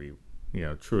will never be,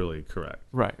 truly correct.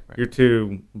 Right. You're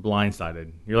too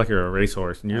blindsided. You're like you're a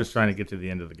racehorse, and you're just trying to get to the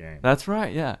end of the game. That's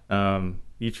right, yeah.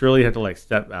 You truly have to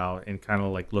step out and kind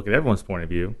of look at everyone's point of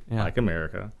view, like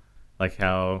America, like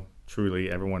how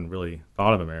truly everyone really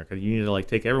thought of America. You need to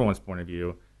take everyone's point of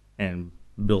view and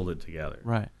build it together.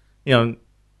 Right.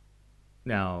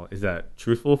 Now, is that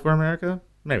truthful for America?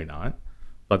 Maybe not,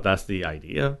 but that's the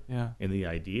idea. Yeah. And the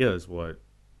idea is what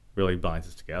really binds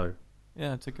us together. Yeah,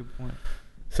 that's a good point.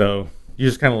 So you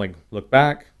just kind of look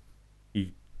back,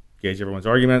 you gauge everyone's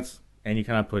arguments, and you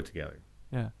kind of put it together.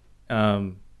 Yeah.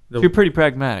 So you're pretty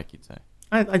pragmatic, you'd say.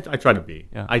 I try to be.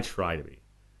 Yeah. I try to be.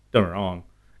 Don't get me wrong.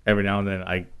 Every now and then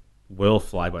I will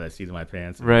fly by the seat of my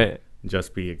pants. And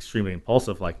just be extremely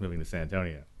impulsive, like moving to San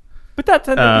Antonio. But that's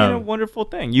a wonderful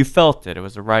thing. You felt it. It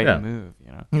was the right move.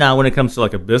 Now, when it comes to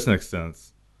a business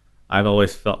sense, I've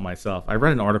always felt myself. I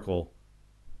read an article.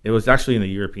 It was actually in the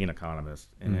European Economist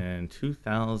in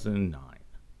 2009,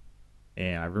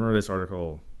 and I remember this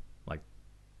article.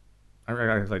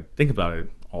 I think about it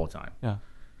all the time.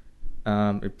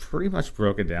 Yeah. It pretty much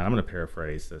broke it down. I'm going to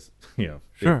paraphrase this,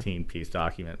 15-piece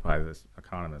document by this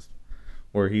economist,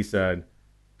 where he said,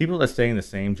 people that stay in the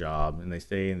same job and they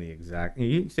stay in the exact,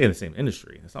 you stay in the same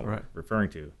industry. That's not what I'm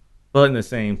referring to, but in the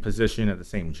same position at the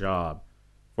same job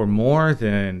for more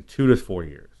than 2 to 4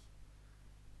 years,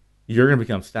 you're going to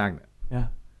become stagnant. Yeah.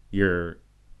 Your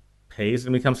pay is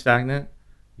going to become stagnant.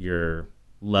 Your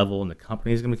level in the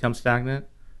company is going to become stagnant.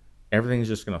 Everything's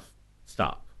just going to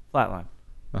stop. Flatline.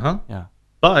 Yeah.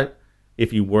 But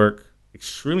if you work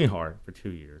extremely hard for 2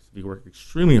 years, if you work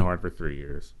extremely hard for 3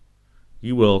 years,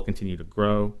 you will continue to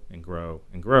grow and grow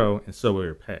and grow, and so will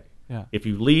your pay. Yeah. If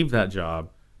you leave that job,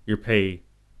 your pay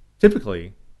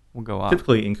typically We'll go up.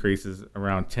 typically increases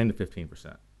around 10 to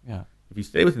 15%. Yeah. If you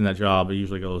stay within that job, it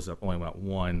usually goes up only about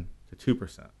 1 to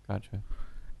 2%. Gotcha.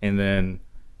 And then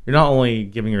you're not only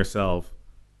giving yourself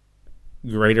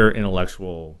greater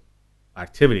intellectual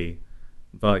activity,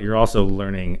 but you're also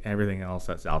learning everything else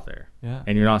that's out there. Yeah.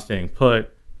 And you're not staying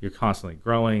put. You're constantly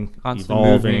growing, Constantly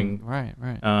evolving, moving. Right.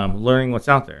 Right. learning what's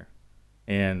out there.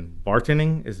 And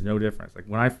bartending is no different. Like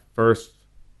when I first,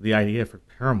 the idea for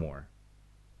Paramore,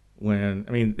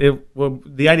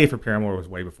 the idea for Paramore was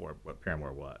way before what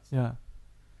Paramore was. Yeah.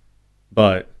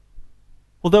 But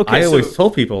Well, okay. I always So,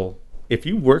 told people, if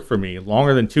you work for me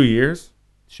longer than 2 years,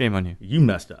 shame on you. you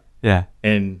messed up. Yeah.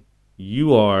 And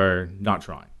you are not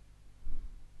trying.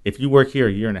 If you work here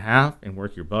a year and a half and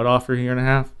work your butt off for a year and a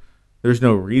half, there's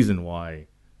no reason why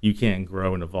you can't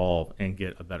grow and evolve and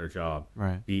get a better job.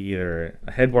 Right. Be either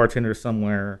a head bartender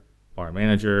somewhere, bar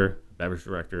manager, beverage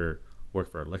director, work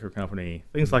for a liquor company,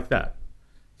 things like that.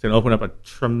 It's going to open up a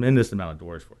tremendous amount of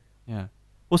doors for you. Yeah.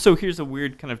 Well, so here's a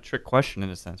weird kind of trick question in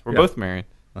a sense. We're Yeah. both married.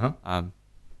 Uh-huh.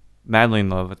 Madly in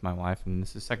love with my wife, and this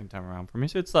is the second time around for me,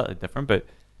 so it's slightly different. But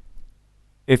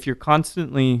if you're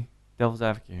constantly devil's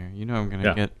advocate here, you know I'm going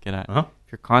to Yeah. get at. Uh-huh.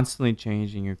 If you're constantly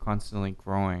changing, you're constantly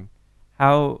growing.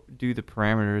 How do the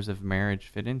parameters of marriage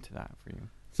fit into that for you?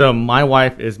 So my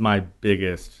wife is my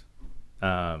biggest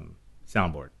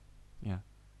soundboard. Yeah.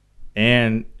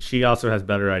 And she also has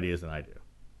better ideas than I do.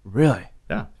 Really?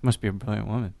 Yeah. She must be a brilliant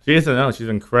woman. She is, no, she's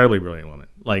an incredibly brilliant woman.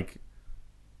 Like,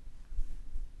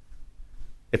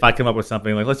 if I come up with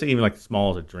something, like, let's say even like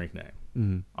small as a drink name,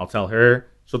 Mm-hmm. I'll tell her,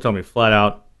 she'll tell me flat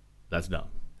out, that's dumb.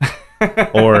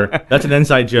 Or that's an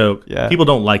inside joke. Yeah. People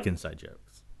don't like inside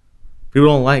jokes. People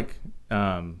don't like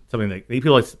something that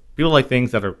people like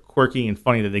things that are quirky and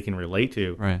funny that they can relate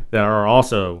to, Right. that are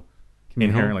also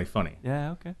Communal. inherently funny.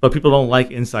 Yeah, okay. But people don't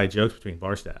like inside jokes between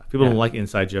bar staff. People Yeah. don't like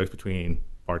inside jokes between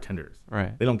bartenders.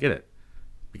 Right. They don't get it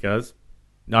because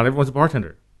not everyone's a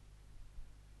bartender.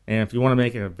 And if you want to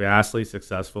make a vastly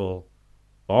successful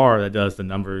bar that does the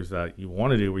numbers that you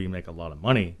want to do, where you make a lot of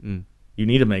money, you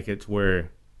need to make it to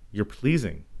where you're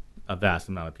pleasing a vast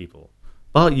amount of people,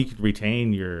 but you could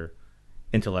retain your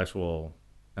intellectual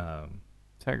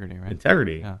Integrity, right?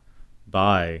 integrity Yeah.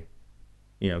 by,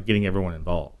 getting everyone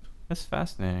involved. That's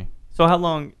fascinating. So how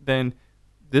long then?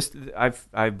 I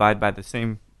abide by the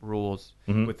same rules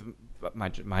Mhm. with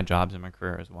my jobs and my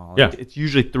career as well. Yeah. It's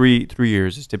usually three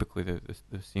years is typically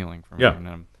the ceiling for me. Yeah.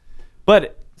 And,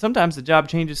 but sometimes the job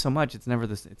changes so much; it's never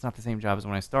it's not the same job as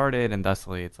when I started, and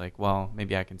thusly it's like, well,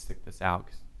 maybe I can stick this out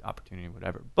because opportunity,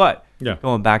 whatever. But Yeah.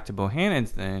 going back to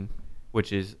Bohannon's then,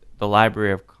 which is the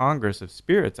Library of Congress of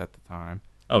Spirits at the time.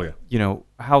 Oh yeah,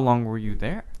 How long were you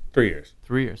there? 3 years.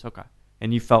 3 years, okay.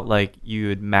 And you felt like you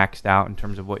had maxed out in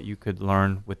terms of what you could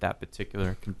learn with that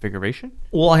particular configuration?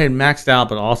 Well, I had maxed out,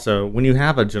 but also when you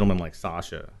have a gentleman like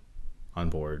Sasha on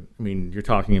board, I mean, you're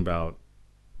talking about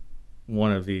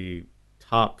one of the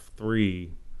top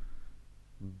 3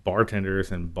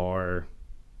 bartenders and bar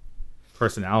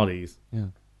personalities Yeah.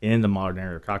 in the modern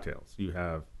era of cocktails. You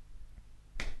have,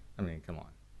 come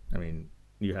on.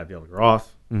 You have Dale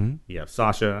Groth, Mm-hmm. you have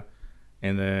Sasha,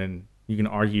 and then you can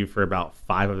argue for about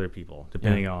 5 other people,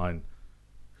 depending on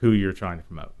who you're trying to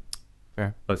promote.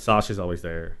 Fair. But Sasha's always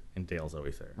there, and Dale's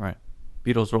always there. Right.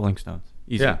 Beatles, Rolling Stones.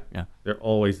 Easy. Yeah. Yeah. They're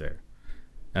always there.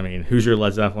 Who's your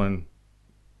Led Zeppelin?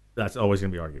 That's always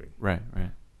going to be arguing. Right.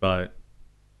 But,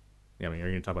 you're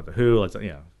going to talk about the Who.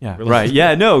 Yeah. Really? Right.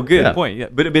 Yeah. No. Good Yeah. point. Yeah.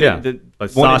 But Yeah. the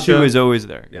But one and Sasha- two is always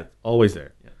there. Yeah, always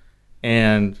there. Yeah.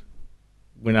 And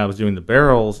when I was doing the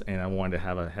barrels and I wanted to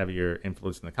have a heavier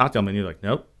influence in the cocktail menu, like,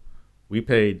 nope, we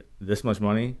paid this much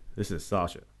money. This is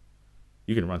Sasha.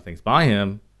 You can run things by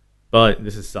him, but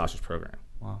this is Sasha's program.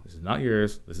 Wow. This is not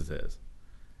yours. This is his.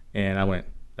 And I went,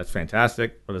 that's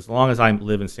fantastic. But as long as I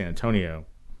live in San Antonio,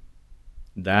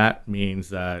 that means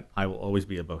that I will always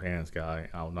be a Bohannon's guy.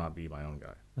 I will not be my own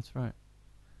guy. That's right.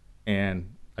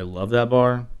 And I love that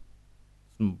bar.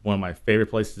 It's one of my favorite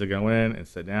places to go in and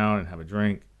sit down and have a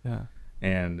drink. Yeah.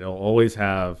 And they'll always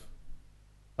have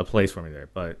a place for me there.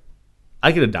 But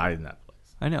I could have died in that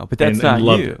place. I know, but that's And not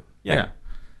loved you. it. Yeah.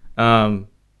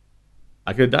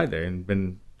 I could have died there and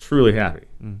been truly happy.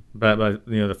 But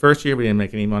the first year we didn't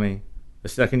make any money. The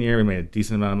second year we made a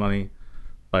decent amount of money.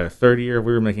 By the third year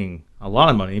we were making a lot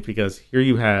of money because here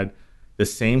you had the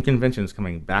same conventions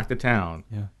coming back to town.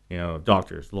 Yeah.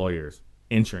 Doctors, lawyers,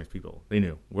 insurance people. They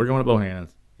knew we're going to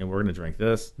Bohannon's and we're going to drink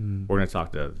this. We're going to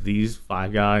talk to these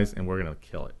 5 guys and we're going to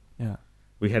kill it. Yeah.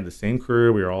 We had the same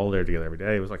crew. We were all there together every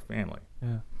day. It was like family.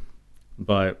 Yeah.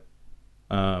 But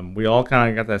we all kind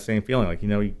of got that same feeling, like,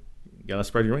 you gotta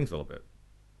spread your wings a little bit.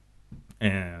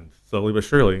 And slowly but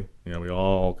surely, we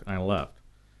all kind of left.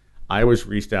 I always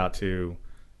reached out to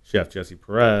Chef Jesse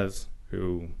Perez,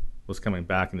 who was coming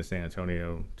back into San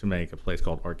Antonio to make a place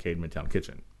called Arcade Midtown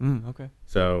Kitchen. Okay.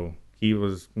 So he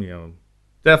was,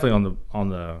 definitely on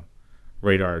the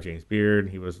radar of James Beard.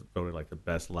 He was voted like the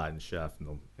best Latin chef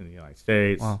in the United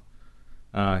States.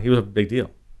 Wow. He was a big deal,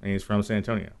 and he's from San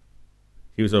Antonio.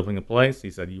 He was opening a place. He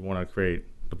said, "You want to create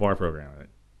the bar program?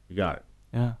 You got it."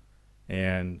 Yeah.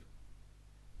 And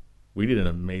we did an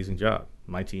amazing job.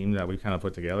 My team that we kind of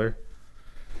put together.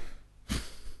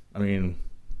 I mean,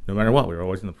 no matter what, we were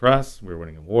always in the press. We were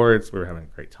winning awards. We were having a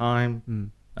great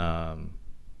time.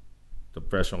 The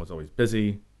restaurant was always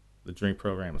busy. The drink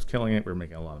program was killing it. We were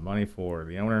making a lot of money for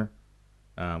the owner,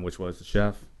 which was the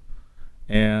chef.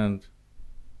 And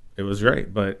it was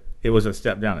great, but it was a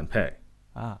step down in pay.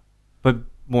 But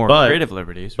more creative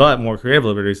liberties. But more creative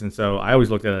liberties. And so I always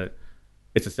looked at it,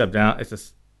 it's a step down. It's a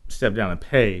step down in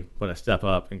pay, but a step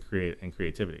up in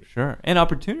creativity. Sure. And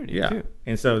opportunity, too.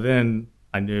 And so then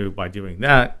I knew by doing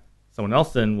that, someone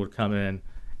else then would come in,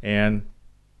 and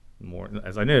more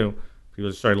as I knew, people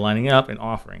just started lining up and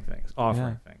offering things,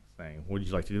 saying, "Would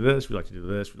you like to do this? Would you like to do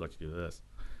this? Would you like to do this?"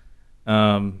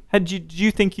 Did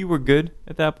you think you were good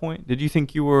at that point? Did you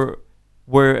think you were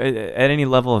at any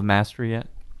level of mastery yet?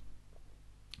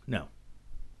 No.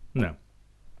 And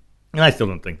I still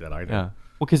don't think that either. Yeah.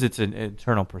 Well, because it's an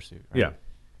eternal pursuit. Right? Yeah.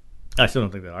 I still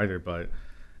don't think that either, but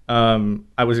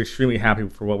I was extremely happy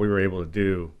for what we were able to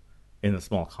do in the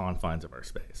small confines of our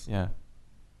space. Yeah.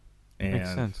 And,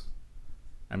 makes sense.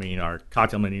 I mean, our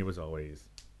cocktail menu was always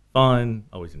fun,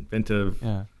 always inventive.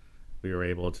 Yeah. We were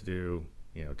able to do,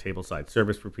 tableside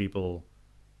service for people,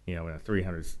 in a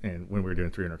 300, and when we were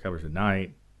doing 300 covers a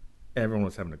night, everyone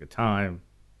was having a good time.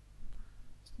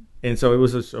 And so it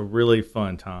was just a really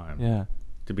fun time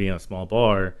to be in a small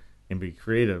bar and be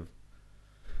creative.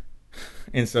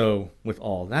 And so with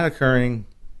all that occurring,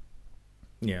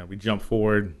 we jumped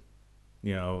forward, a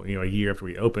year after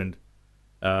we opened.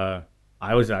 I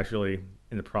was actually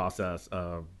in the process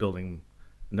of building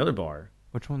another bar.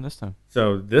 Which one this time?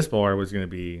 So this bar was going to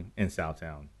be in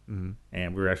Southtown. Mm-hmm.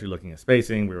 And we were actually looking at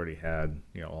spacing. We already had,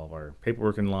 all of our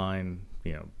paperwork in line,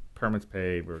 permits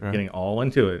paid. We were getting all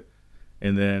into it.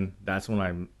 And then that's when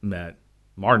I met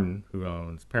Martin, who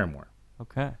owns Paramore.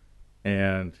 Okay.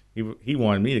 And he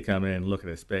wanted me to come in and look at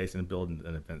his space and build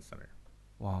an event center.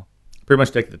 Wow. Pretty much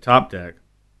take the top deck,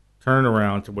 turn it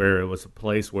around to where it was a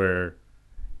place where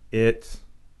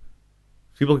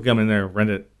people could come in there,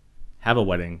 rent it, have a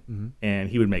wedding, and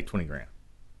he would make $20,000.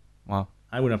 Wow.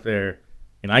 I went up there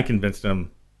and I convinced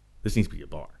him this needs to be a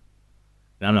bar.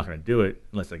 And I'm not going to do it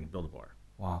unless I can build a bar.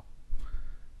 Wow.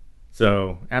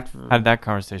 So how did that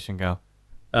conversation go?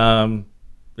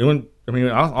 It went. I mean,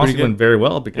 honestly, it went very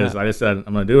well because I just said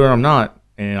I'm going to do it or I'm not,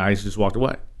 and I just walked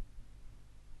away.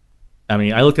 I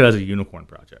mean, I looked at it as a unicorn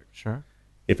project. Sure.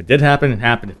 If it did happen, it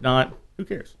happened. If not, who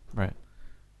cares? Right.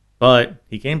 But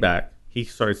he came back. He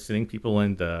started sending people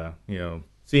in to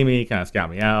see me, kind of scout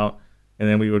me out, and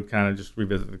then we would kind of just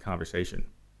revisit the conversation.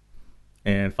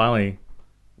 And finally,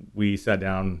 we sat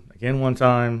down again one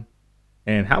time.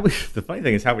 And the funny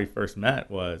thing is how we first met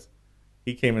was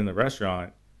he came in the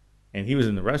restaurant and he was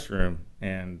in the restroom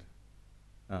and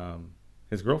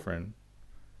his girlfriend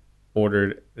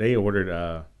ordered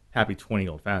Happy 20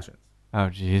 Old Fashions. Oh,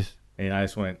 geez. And I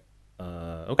just went,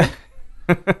 okay.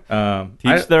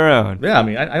 Teach their own. Yeah, I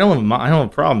mean, I don't have a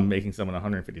problem making someone a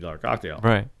 $150 cocktail.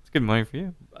 Right. It's good money for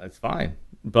you. It's fine.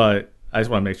 But I just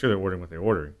want to make sure they're ordering what they're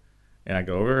ordering. And I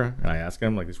go over and I ask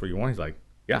him, like, this is what you want? He's like,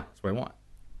 yeah, that's what I want.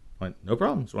 I went, no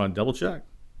problem. So I want to double check.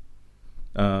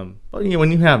 But when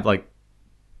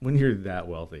you're that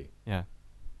wealthy, yeah,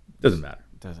 it doesn't matter.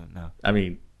 It doesn't, no. I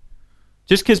mean,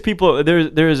 just because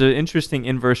there is an interesting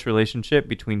inverse relationship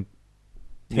between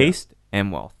taste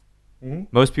and wealth. Mm-hmm.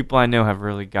 Most people I know have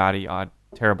really gaudy, odd,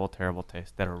 terrible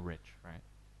taste that are rich, right?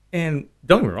 And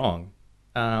don't get me wrong,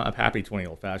 a Happy 20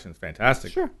 Old Fashioned is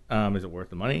fantastic. Sure. Is it worth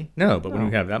the money? No, but when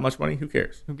you have that much money, who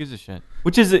cares? Who gives a shit?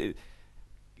 Which is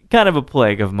kind of a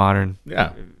plague of modern.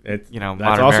 Yeah, that's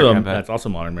also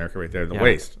modern America right there. The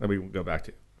waste that we go back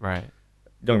to. Right.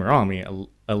 Don't get me wrong. I mean,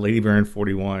 a Lady Burn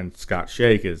 41 Scotch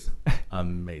Shake is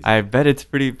amazing. I bet it's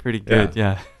pretty good.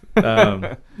 Yeah.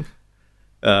 God,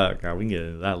 we can get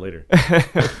into that later.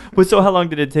 But so how long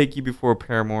did it take you before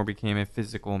Paramore became a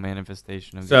physical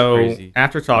manifestation of this crazy?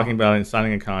 After talking about it and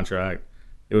signing a contract,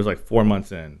 it was like 4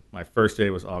 months in. My first day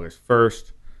was August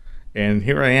 1st. And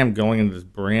here I am going into this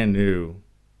brand new,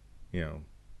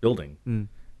 building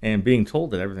and being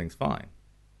told that everything's fine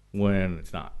when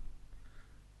it's not.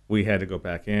 we had to go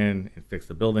back in and fix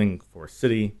the building for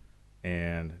city,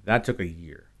 and that took a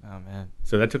year. Oh man.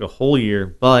 So that took a whole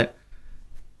year, but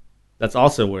that's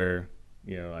also where,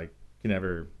 I can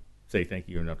never say thank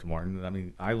you enough to Martin. I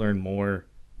mean, I learned more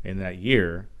in that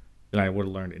year than I would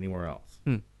have learned anywhere else.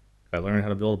 I learned how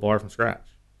to build a bar from scratch,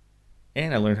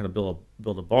 and I learned how to build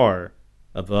a bar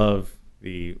above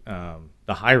the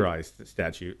high-rise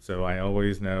statute. So I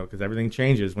always know, because everything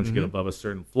changes once you get above a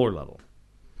certain floor level,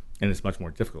 and it's much more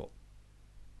difficult.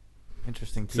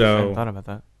 Interesting piece. So I hadn't thought about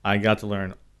that. I got to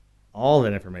learn all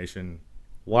that information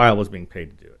while I was being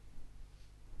paid to do it.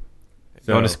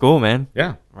 So, Going to school, man. Yeah, I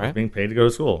was Right? being paid to go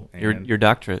to school. And, Your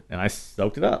doctorate. and I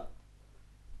soaked it up.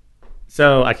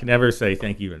 So I can never say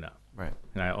thank you enough. Right.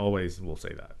 And I always will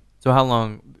say that. So how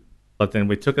long? But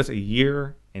then it took us a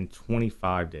year and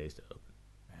 25 days to open.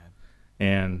 Man.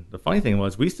 And the funny thing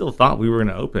was, we still thought we were going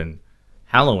to open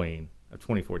Halloween of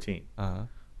 2014.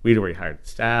 We'd already hired the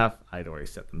staff. I'd already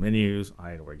set the menus.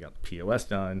 I had already got the POS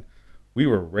done. We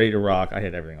were ready to rock. I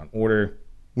had everything on order.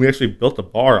 We actually built a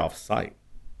bar off site.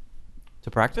 To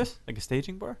practice? Like a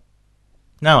staging bar?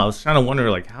 No, I was trying to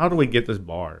wonder, how do we get this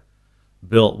bar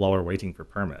built while we're waiting for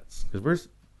permits? Because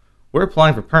we're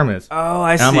applying for permits. Oh,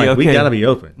 I and see. I'm like, okay. we got to be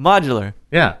open. Modular.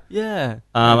 Yeah. Yeah.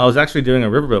 I was actually doing a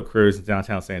riverboat cruise in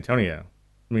downtown San Antonio.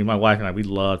 I mean, my wife and I, we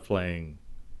loved playing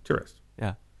tourist.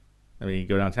 Yeah. I mean, you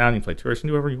go downtown, you play tourist, and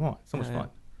do whatever you want. It's so much fun.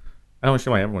 I don't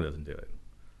understand why everyone doesn't do it.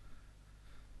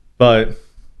 But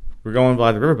we're going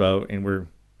by the riverboat, and we're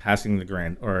passing the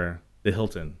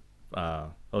Hilton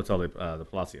Hotel the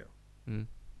Palacio. And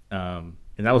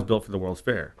that was built for the World's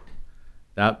Fair.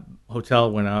 That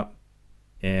hotel went up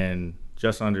in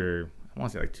just under, I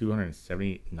want to say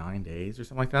 279 days or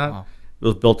something like that. Wow. It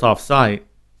was built off site,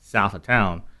 south of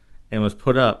town, and was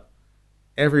put up.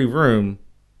 Every room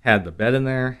had the bed in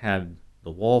there, had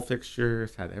the wall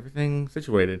fixtures, had everything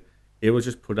situated. It was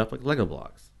just put up like Lego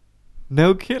blocks.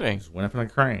 No kidding. Just went up in a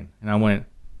crane. And I went,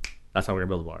 that's how we're going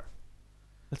to build a bar.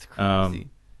 That's crazy.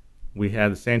 We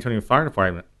had the San Antonio Fire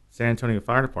Department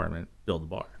build the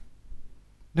bar.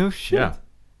 No shit. Yeah.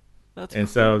 That's And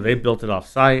so they built it off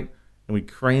site, and we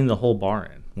craned the whole bar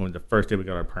in when the first day we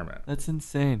got our permit. That's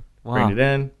insane. Wow. Craned it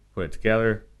in, put it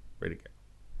together, ready to go.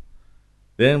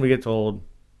 Then we get told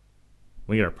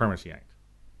we get our permits yanked.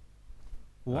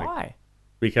 Why?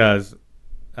 Because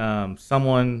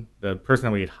the person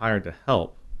that we had hired to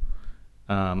help,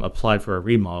 applied for a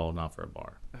remodel, not for a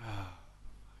bar.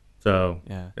 So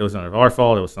it was none of our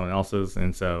fault. It was someone else's.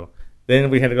 And so then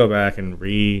we had to go back and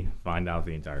find out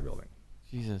the entire building.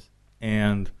 Jesus.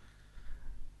 And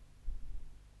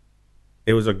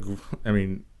it was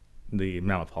the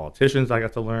amount of politicians I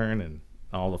got to learn and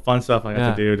all the fun stuff I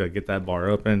got to do to get that bar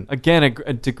open. Again,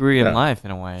 a degree in life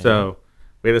in a way. So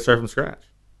we had to start from scratch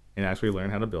and actually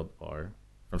learn how to build the bar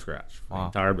from scratch for the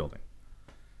entire building.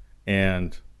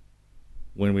 And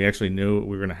when we actually knew it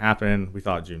was going to happen, we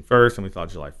thought June 1st and we thought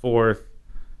July 4th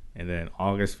and then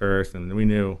August 1st. And then we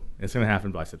knew it's going to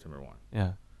happen by September 1.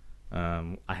 Yeah.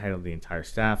 I had the entire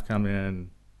staff come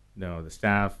in. The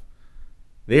staff,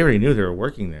 they already knew they were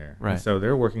working there. Right. And so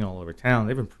they're working all over town.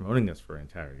 They've been promoting us for an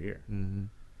entire year.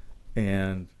 Mm-hmm.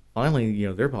 And finally,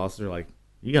 their bosses are like,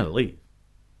 you got to leave.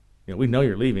 We know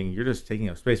you're leaving. You're just taking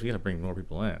up space. We got to bring more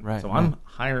people in. Right, so right. I'm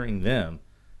hiring them.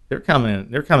 They're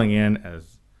coming in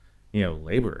as,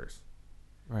 laborers.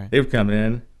 Right. They've come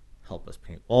in, help us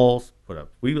paint walls,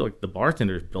 the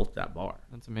bartenders built that bar.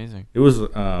 That's amazing. It was,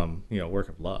 a work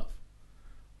of love.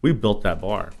 We built that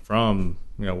bar from,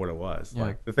 what it was. Yeah.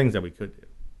 Like the things that we could do.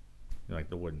 Like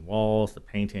the wooden walls, the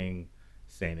painting,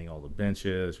 sanding all the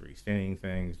benches, restaining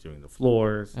things, doing the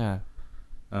floors. Yeah.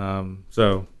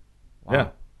 So, Wow. yeah.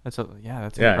 That's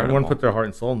incredible. Everyone put their heart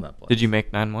and soul in that place. Did you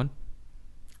make 9-1?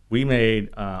 We made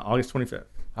August 25th.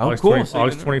 Oh, August cool. 20 So you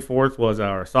August can- 24th was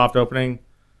our soft opening,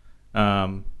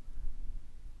 and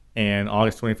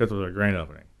August 25th was our grand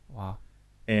opening. Wow.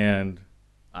 And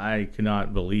I could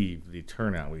not believe the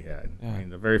turnout we had. Yeah. I mean,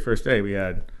 the very first day we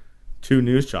had 2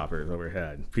 news choppers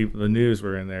overhead. The news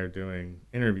were in there doing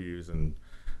interviews and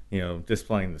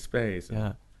displaying the space. And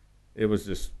Yeah. it was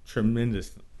just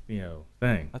tremendous,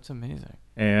 thing. That's amazing.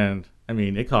 And I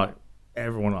mean, it caught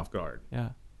everyone off guard.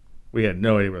 Yeah. We had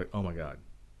no idea. We're like, oh my god,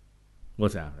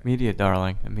 what's happening? Media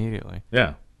darling immediately.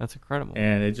 Yeah, That's incredible.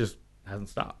 and it just hasn't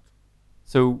stopped.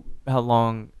 So how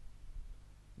long?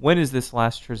 When is this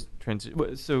last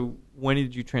transition? So when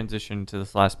did you transition to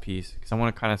this last piece? Because I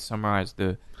want to kind of summarize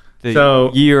the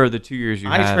year or the 2 years you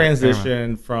had. I at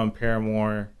transitioned from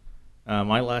Paramore.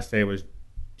 My last day was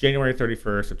January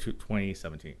 31st of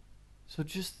 2017. So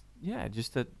just Yeah.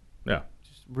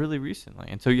 really recently.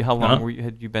 And so how long Uh-huh.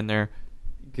 had you been there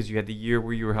because you had the year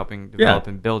where you were helping develop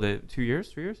and build it. 2 years,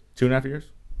 3 years, 2.5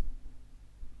 years.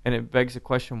 and it begs the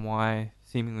question: why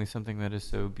seemingly something that is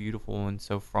so beautiful and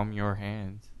so from your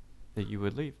hands that you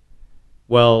would leave?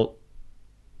 Well,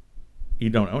 you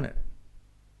don't own it.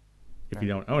 If Right. you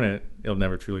don't own it, it'll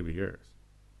never truly be yours.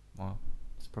 Wow,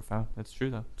 it's profound. That's true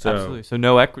though. So- Absolutely. So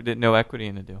no equity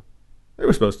in the deal. They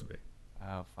were supposed to be.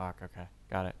 Oh fuck. Okay,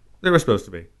 got it. They were supposed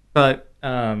to be. But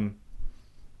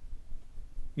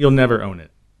you'll never own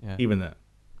it, Yeah. even then.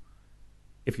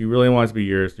 If you really want it to be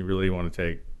yours, you really want to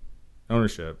take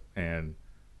ownership and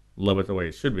love it the way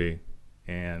it should be.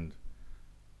 And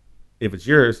if it's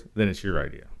yours, then it's your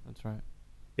idea. That's right.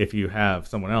 If you have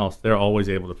someone else, they're always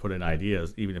able to put in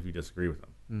ideas, even if you disagree with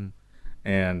them. Mm.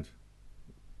 And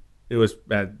it was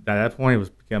at that point, it was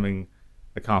becoming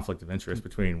a conflict of interest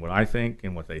between what I think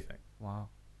and what they think. Wow.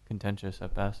 Contentious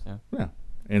at best. Yeah. Yeah.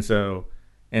 And so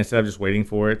instead of just waiting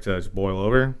for it to just boil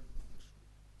over,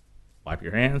 wipe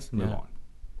your hands and move Yeah. on.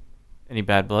 Any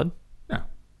bad blood? No.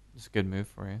 It's a good move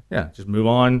for you. Yeah, just move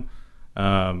on.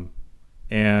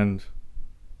 And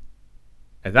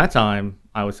at that time,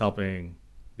 I was helping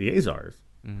the Azars,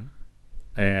 Mm-hmm.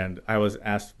 and I was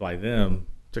asked by them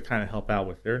to kind of help out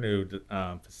with their new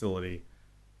facility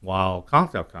while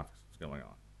Cocktail Conference was going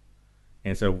on.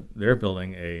 And so they're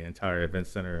building a entire event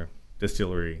center,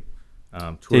 distillery,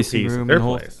 tour Tasting piece room of their and the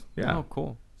whole place. Yeah. Oh,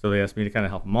 cool. So they asked me to kind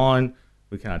of help them on.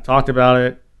 We kind of talked about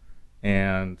it,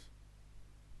 and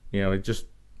it just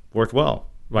worked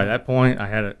well. By that point,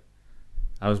 I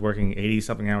was working 80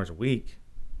 something hours a week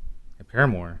at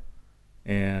Paramore,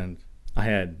 and I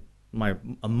had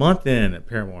a month and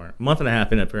a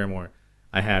half in at Paramore,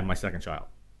 I had my second child,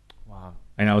 Wow.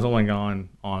 and I was only gone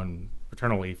on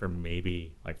paternal leave for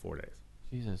maybe like 4 days.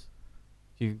 Jesus.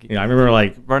 I remember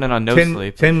like running on no 10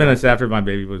 sleep. 10 minutes after my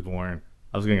baby was born,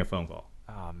 I was getting a phone call.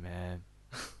 Oh man.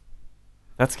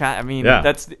 That's kind. I mean, Yeah.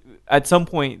 that's at some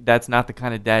point that's not the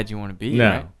kind of dad you want to be. No,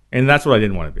 Right? and that's what I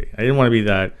didn't want to be. I didn't want to be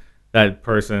that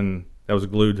person that was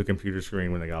glued to a computer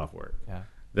screen when they got off work. Yeah.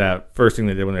 That first thing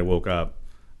they did when they woke up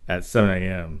at 7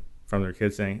 a.m. from their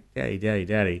kids saying, "Daddy, daddy,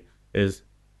 daddy," is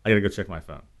I got to go check my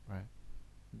phone. Right.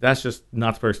 That's just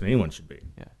not the person anyone should be.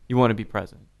 Yeah. You want to be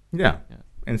present. Yeah. Yeah.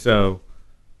 And so,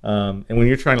 and when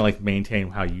you're trying to like maintain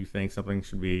how you think something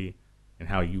should be and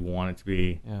how you want it to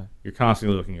be, Yeah. you're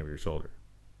constantly looking over your shoulder.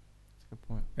 That's a good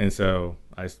point. And so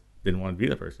I just didn't want to be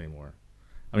that person anymore.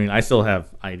 I mean, I still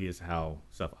have ideas of how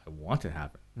stuff I want to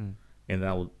happen, Mm. and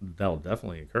that'll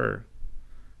definitely occur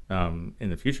in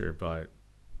the future. But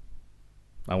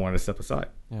I wanted to step aside,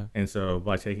 Yeah. and so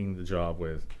by taking the job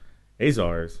with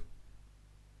Azars,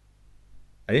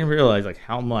 I didn't realize like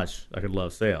how much I could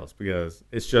love sales because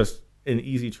it's just an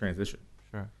easy transition.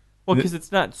 Sure. Well, because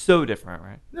it's not so different,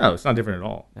 right? No, it's not different at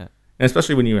all. Yeah. And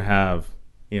especially when you have,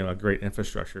 a great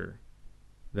infrastructure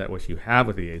that what you have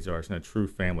with the Azars and a true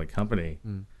family company,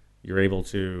 Mm. you're able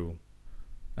to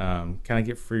kind of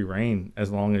get free reign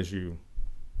as long as you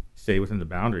stay within the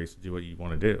boundaries to do what you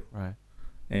want to do. Right.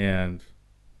 And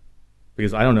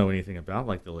because I don't know anything about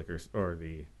like the liquor or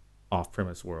the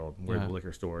off-premise world where Yeah. the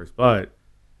liquor stores, but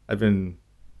I've been,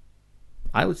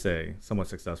 I would say, somewhat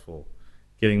successful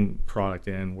getting product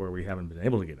in where we haven't been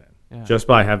able to get in, Yeah. just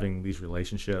by having these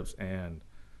relationships and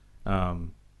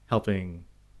helping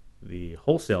the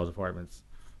wholesale departments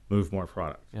move more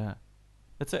product. Yeah.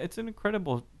 It's an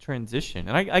incredible transition,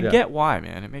 and I Yeah. get why,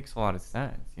 man. It makes a lot of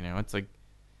sense. It's like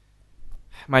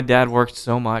my dad worked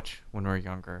so much when we were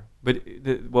younger, but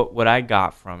what I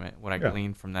got from it, what I Yeah.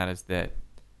 gleaned from that, is that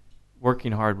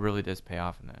working hard really does pay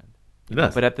off in the end. It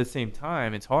does. But at the same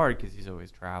time, it's hard because he's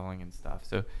always traveling and stuff.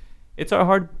 So it's a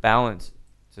hard balance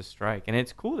to strike, and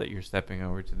it's cool that you're stepping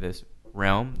over to this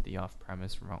realm, the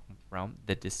off-premise realm,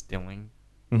 the distilling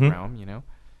Mhm. realm.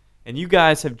 And you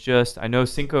guys have I know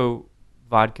Cinco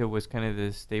vodka was kind of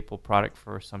the staple product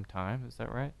for some time. Is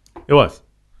that right? It was.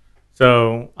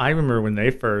 So I remember when they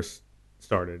first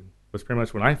started, was pretty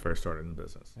much when I first started in the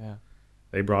business. Yeah.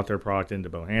 They brought their product into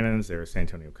Bohannon's. They're a San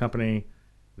Antonio company.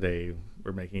 They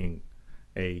were making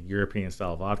a European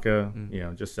style vodka,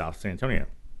 just South San Antonio.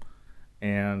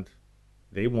 And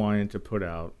they wanted to put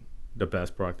out the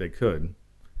best product they could.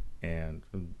 And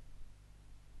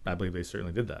I believe they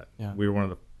certainly did that. Yeah. We were one of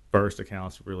the first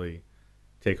accounts to really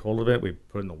take hold of it. We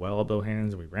put it in the well at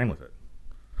Bohannon's and we ran with it.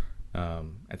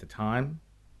 At the time,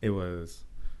 it was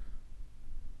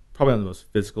probably the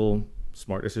most physical,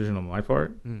 smart decision on my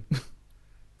part. Mm.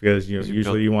 Because you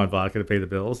usually you want vodka to pay the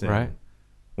bills. And Right.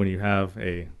 when you have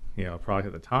a product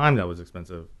at the time that was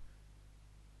expensive,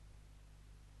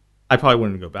 I probably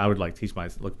wouldn't go. I would like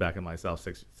look back at myself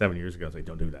 6-7 years ago and say,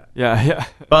 don't do that. Yeah. Yeah.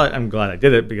 But I'm glad I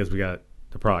did it because we got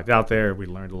the product out there. We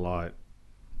learned a lot.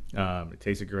 It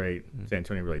tasted great. San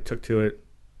Antonio really took to it,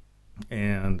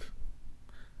 and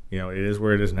it is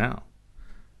where it is now.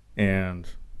 And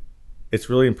it's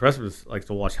really impressive, like,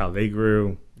 to watch how they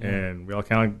grew, and we all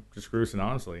kind of just grew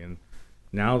synonymously. And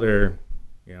now they're,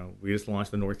 we just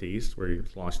launched the Northeast, where we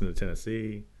just launched into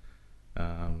Tennessee,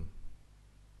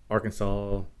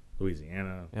 Arkansas,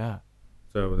 Louisiana. Yeah.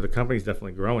 So the company's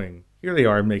definitely growing. Here they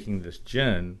are making this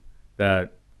gin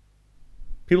that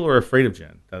people are afraid of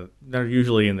gin. They're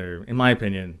usually in my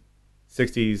opinion,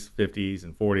 60s, 50s,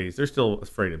 and 40s. They're still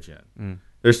afraid of gin.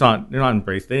 They're not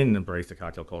embraced. They didn't embrace the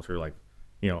cocktail culture like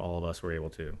all of us were able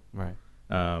to. Right.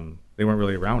 They weren't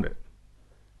really around it.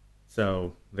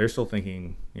 So they're still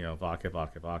thinking, vodka,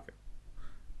 vodka, vodka.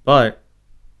 But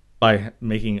by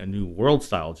making a new world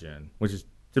style gin, which is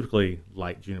typically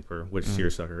light juniper, which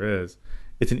seersucker is,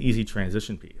 it's an easy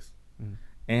transition piece.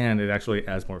 And it actually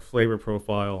adds more flavor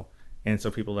profile. And so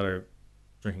people that are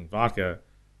drinking vodka,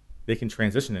 they can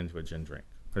transition into a gin drink.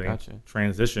 They can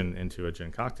transition into a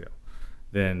gin cocktail.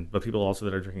 But people also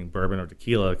that are drinking bourbon or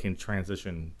tequila can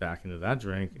transition back into that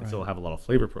drink and still have a lot of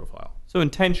flavor profile. So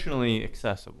intentionally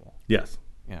accessible. Yes.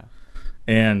 Yeah.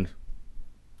 And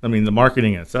I mean, the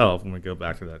marketing itself, when we go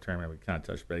back to that term that we kind of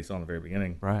touched base on the very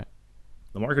beginning, right?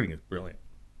 The marketing is brilliant.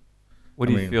 What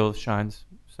do you feel shines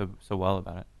so well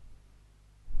about it?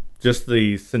 Just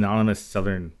the synonymous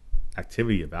Southern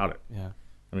activity about it. Yeah.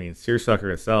 I mean, seersucker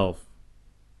itself,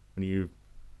 when you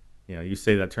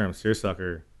say that term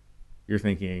seersucker, you're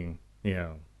thinking,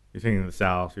 you're thinking the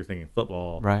South, you're thinking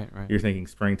football. Right. You're thinking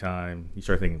springtime, you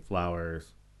start thinking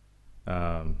flowers.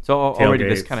 So already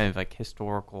this kind of like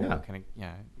historical, kind of,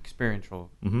 experiential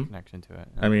connection to it.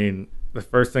 I mean, the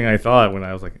first thing I thought when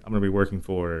I was like, I'm going to be working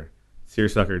for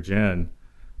Seersucker Gin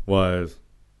was,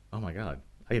 oh my God,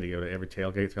 I get to go to every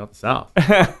tailgate throughout the South.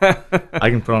 I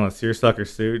can put on a seersucker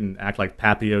suit and act like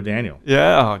Pappy O'Daniel.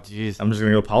 Yeah. Oh, jeez. I'm just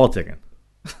going to go politicking.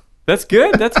 That's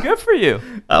good. That's good for you.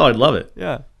 Oh, I'd love it.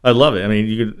 Yeah. I'd love it. I mean,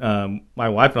 you could. My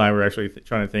wife and I were actually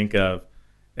trying to think of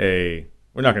we're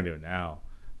not going to do it now,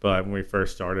 but when we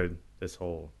first started this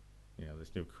whole,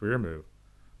 this new career move,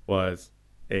 was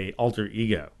a alter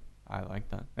ego. I like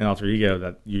that. An alter ego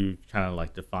that you kind of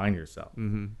like define yourself.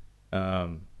 Mm-hmm.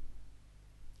 And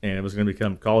it was going to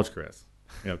become College Chris.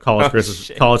 College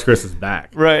Chris is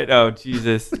back. Right. Oh,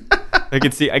 Jesus. I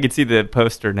could see the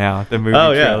poster now, the movie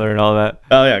trailer and all that.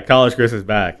 Oh yeah, College Chris is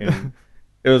back, and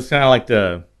it was kind of like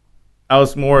at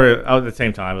the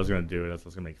same time I was going to do it. I was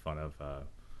going to make fun of,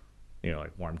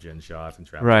 like warm gin shots and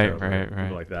trap right,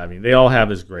 people like that. I mean, they all have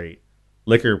this great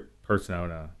liquor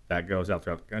persona that goes out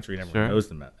throughout the country, and everyone knows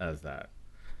them as that.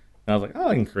 And I was like, oh,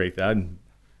 I can create that and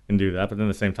do that. But then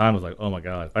at the same time, I was like, oh my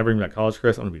God, if I bring back College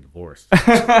Chris, I'm going to be divorced.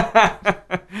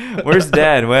 Where's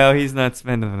Dad? Well, he's not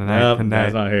spending the night tonight.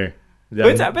 Dad's not here.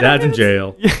 Dad's in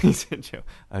jail. Yeah, he's in jail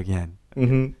again.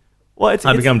 Mm-hmm. Well,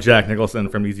 I become Jack Nicholson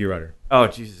from Easy Rider. Oh,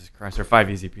 Jesus Christ! Or 5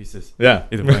 Easy Pieces. Yeah,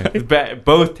 either way,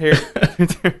 both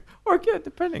or good,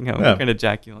 depending on what kind of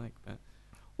Jack you like. But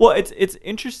well, it's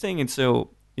interesting, and so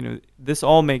this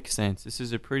all makes sense. This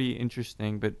is a pretty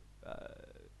interesting, but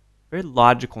very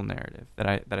logical narrative that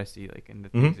I see, like in the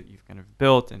things that you've kind of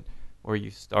built and where you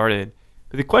started.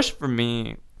 But the question for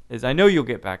me is, I know you'll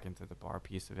get back into the bar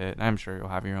piece of it, and I'm sure you'll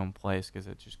have your own place, because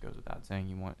it just goes without saying,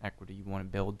 you want equity, you want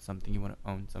to build something, you want to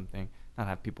own something, not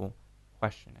have people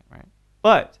question it, right?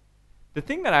 But the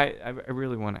thing that I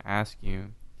really want to ask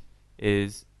you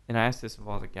is, and I ask this of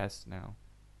all the guests now,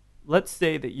 let's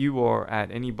say that you are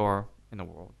at any bar in the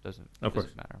world, doesn't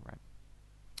matter, right?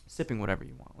 Sipping whatever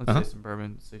you want. Let's say some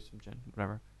bourbon, let's say some gin,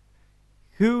 whatever.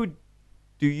 Who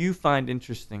do you find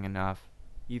interesting enough,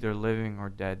 either living or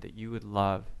dead, that you would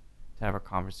love to have a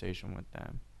conversation with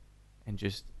them and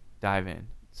just dive in?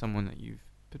 Someone that you've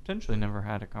potentially never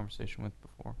had a conversation with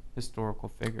before. Historical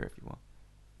figure, if you will.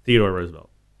 Theodore Roosevelt.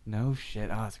 No shit.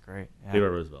 Oh, that's great. Yeah.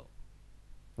 Theodore Roosevelt.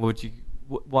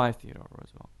 Why Theodore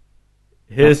Roosevelt?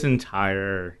 His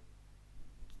entire,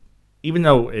 even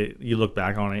though you look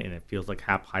back on it and it feels like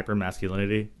hyper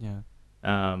masculinity,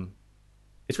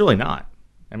 it's really not.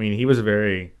 I mean, he was a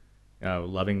very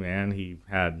loving man. He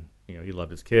had, he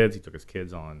loved his kids. He took his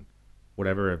kids on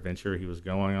whatever adventure he was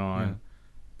going on,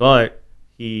 but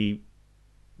he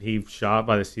shot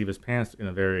by the seat of his pants in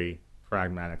a very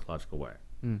pragmatic, logical way.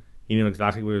 He knew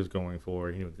exactly what he was going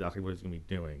for. He knew exactly what he was going to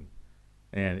be doing,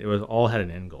 and it was all had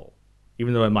an end goal.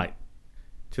 Even though it might,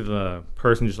 to the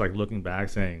person just like looking back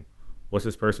saying, what's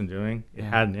this person doing? It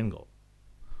had an end goal.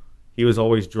 He was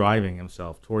always driving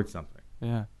himself towards something.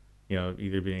 Yeah.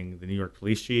 Either being the New York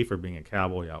police chief or being a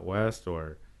cowboy out west,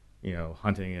 or,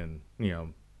 hunting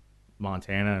in,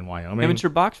 Montana and Wyoming. Amateur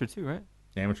boxer too, right?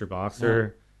 amateur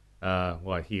boxer.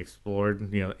 He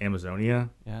explored, Amazonia.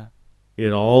 Yeah. He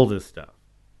did all this stuff.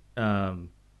 And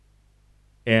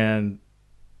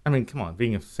I mean, come on,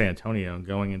 being in San Antonio and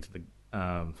going into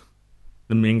the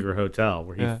Minger Hotel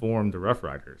where he Yeah. formed the Rough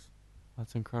Riders.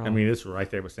 That's I incredible. mean, it's right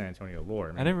there with San Antonio lore. I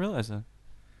I mean, didn't realize that.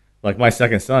 like my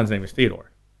second son's name is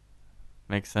Theodore.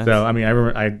 Makes sense. So I mean, I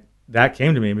remember that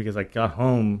came to me because I got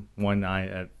home one night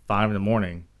at 5 in the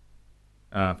morning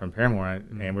from Paramore,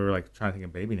 and we were like trying to think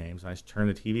of baby names. I just turned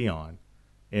the TV on,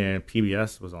 and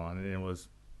PBS was on, and it was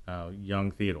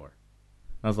young Theodore.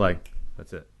 I was like,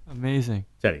 that's it, Amazing.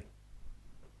 Teddy.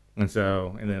 And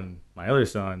then my other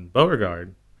son,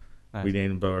 Beauregard, Nice. we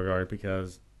named him Beauregard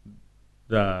because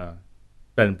the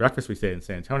bed and breakfast we stayed in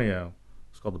San Antonio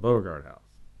was called the Beauregard House.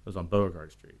 It was on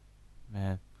Beauregard Street.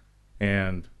 Man.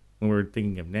 And when we were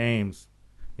thinking of names,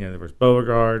 there was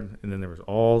Beauregard, and then there was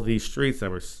all these streets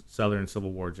that were Southern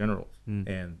Civil War generals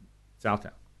and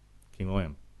Southtown, King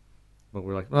William. But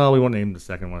we're like, well, we won't name the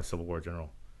second one a Civil War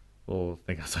general. We'll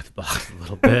think outside the box a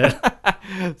little bit.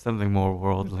 Something more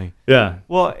worldly. Yeah.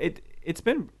 Well, it's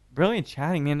been brilliant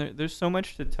chatting, man. There's so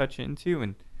much to touch into,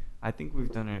 and I think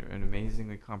we've done an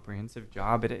amazingly comprehensive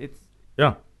job.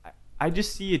 Yeah. I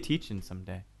just see you teaching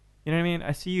someday. You know what I mean?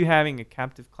 I see you having a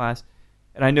captive class,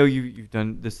 and I know you've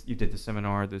done this. You did the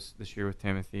seminar this year with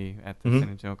Timothy at the San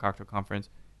Antonio Cocktail Conference.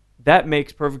 That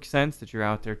makes perfect sense that you're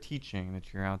out there teaching,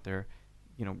 that you're out there,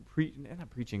 not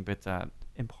preaching, but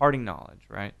imparting knowledge,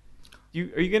 right?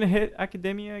 Are you going to hit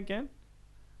academia again?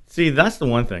 See, that's the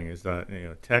one thing is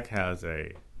that Tech has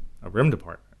a RIM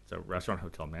department, so restaurant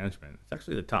hotel management. It's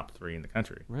actually the top 3 in the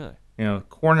country. Really?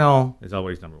 Cornell is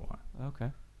always number 1,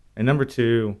 Okay. and number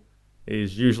 2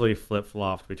 is usually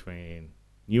flip-flopped between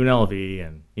UNLV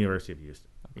and University of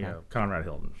Houston. Okay. Conrad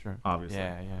Hilton, Sure. obviously.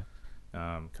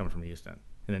 Yeah. Coming from Houston,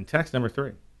 and then Tech's number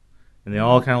 3, and they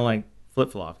all kind of like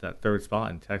flip-flop that third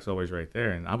spot, and Tech's always right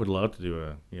there. And I would love to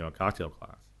do a cocktail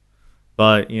class,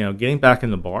 but getting back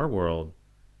in the bar world,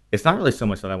 it's not really so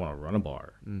much that I want to run a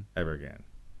bar ever again.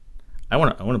 I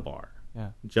want to own a bar,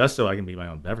 just so I can be my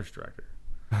own beverage director,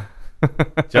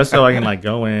 just so I can like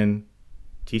go in,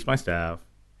 teach my staff,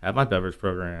 have my beverage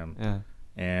program,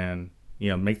 and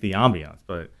make the ambiance.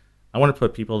 But I want to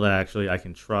put people that actually I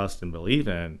can trust and believe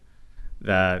in,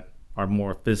 that are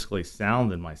more physically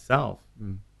sound than myself,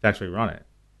 to actually run it.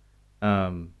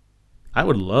 I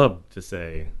would love to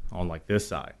say on like this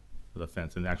side of the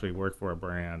fence and actually work for a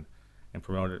brand and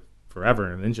promote it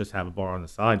forever, and then just have a bar on the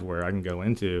side where I can go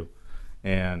into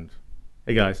and,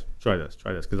 hey guys, try this,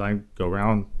 because I go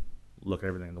around, look at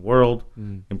everything in the world,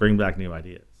 and bring back new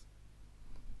ideas.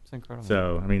 It's incredible.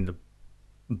 So I mean,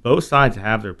 both sides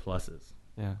have their pluses.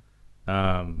 Yeah.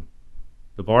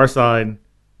 The bar side,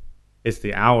 it's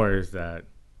the hours that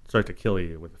start to kill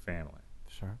you with the family.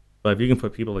 Sure. But if you can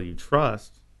put people that you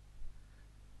trust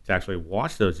to actually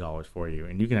watch those dollars for you,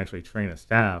 and you can actually train a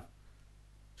staff.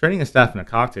 Training a staff in a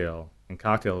cocktail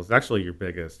is actually your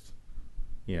biggest,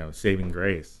 saving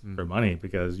grace for money,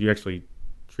 because you actually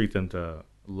treat them to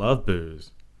love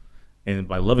booze, and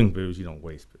by loving booze, you don't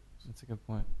waste booze. That's a good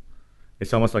point.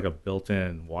 It's almost like a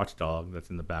built-in watchdog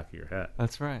that's in the back of your head.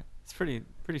 That's right. It's pretty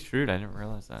shrewd. I didn't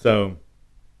realize that. So,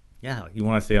 yeah, you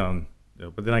want to stay on,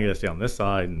 but then I get to stay on this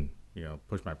side and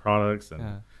push my products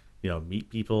and meet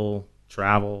people,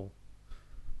 travel,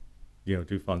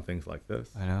 do fun things like this.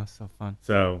 I know, it's so fun.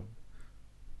 So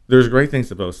there's great things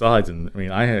to both sides. And I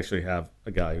mean, I actually have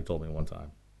a guy who told me one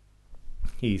time,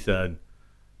 he said,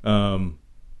 the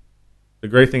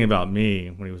great thing about me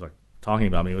when he was like talking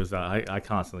about me was that I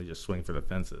constantly just swing for the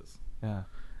fences. Yeah.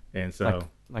 And so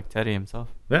like Teddy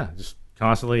himself. Yeah, just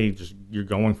constantly you're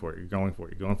going for it. You're going for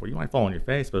it. You might fall on your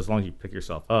face, but as long as you pick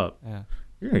yourself up,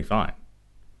 you're going to be fine.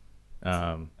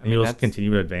 And you'll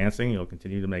continue advancing. You'll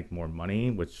continue to make more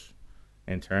money, which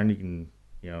in turn you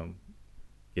can,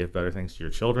 give better things to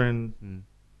your children.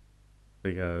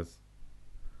 Because,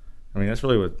 I mean, that's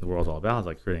really what the world's all about, is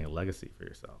like creating a legacy for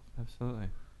yourself. Absolutely.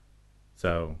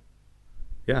 So,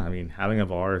 yeah, I mean, having a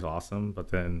bar is awesome, but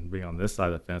then being on this side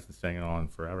of the fence and staying on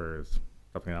forever is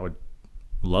something I would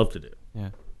love to do. Yeah.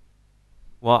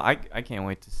 Well, I can't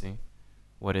wait to see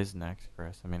what is next,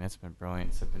 Chris. I mean, it's been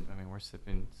brilliant. We're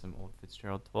sipping some old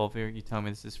Fitzgerald 12 here. You tell me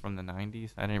this is from the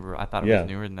 90s? I thought it was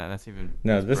newer than that. That's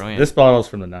brilliant. This bottle's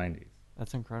from the 90s.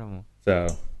 That's incredible. So,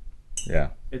 yeah.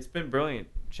 It's been brilliant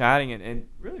chatting and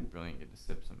really brilliant getting to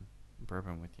sip some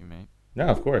bourbon with you, mate. No,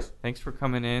 of course. Thanks for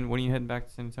coming in. When are you heading back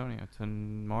to San Antonio?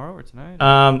 Tomorrow or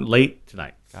tonight? Late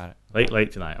tonight. Got it.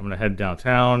 Late tonight. I'm going to head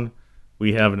downtown.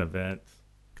 We have an event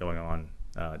going on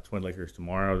at Twin Lakers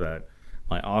tomorrow that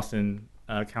my Austin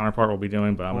counterpart will be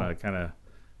doing, but I'm going to kind of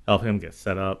help him get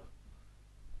set up.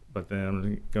 but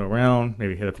then go around,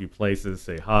 maybe hit a few places,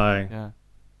 say hi, Yeah.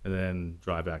 and then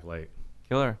drive back late.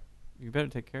 Killer. You better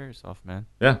take care of yourself, man.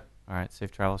 Yeah. All right.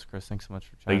 Safe travels, Chris. Thanks so much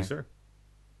for Thank chatting. you, sir.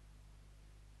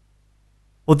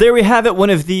 Well, there we have it. One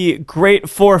of the great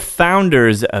four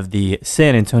founders of the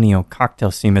San Antonio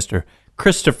cocktail scene, Mr.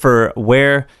 Christopher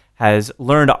Ware, has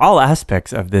learned all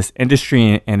aspects of this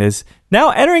industry and is now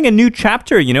entering a new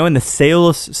chapter, in the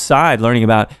sales side, learning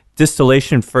about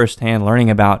distillation firsthand, learning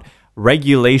about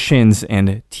regulations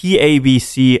and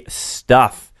TABC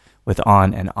stuff with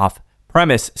on and off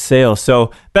premise sales.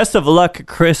 So best of luck,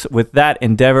 Chris, with that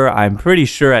endeavor. I'm pretty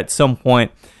sure at some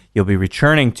point you'll be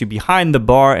returning to behind the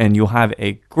bar and you'll have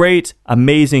a great,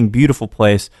 amazing, beautiful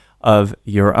place of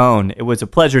your own. It was a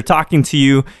pleasure talking to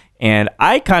you, and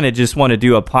I kind of just want to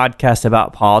do a podcast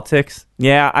about politics.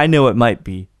 Yeah, I know it might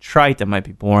be trite, it might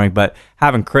be boring, but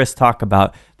having Chris talk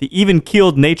about the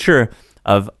even-keeled nature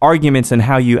of arguments and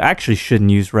how you actually shouldn't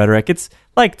use rhetoric, it's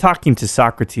like talking to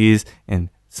Socrates in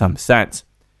some sense.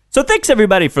 So thanks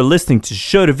everybody for listening to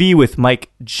Show to V with Mike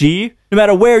G. No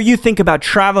matter where you think about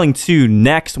traveling to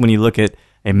next when you look at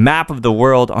a map of the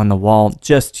world on the wall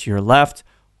just to your left,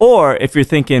 or if you're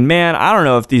thinking, man, I don't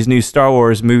know if these new Star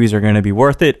Wars movies are going to be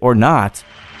worth it or not,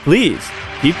 please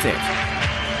keep dancing.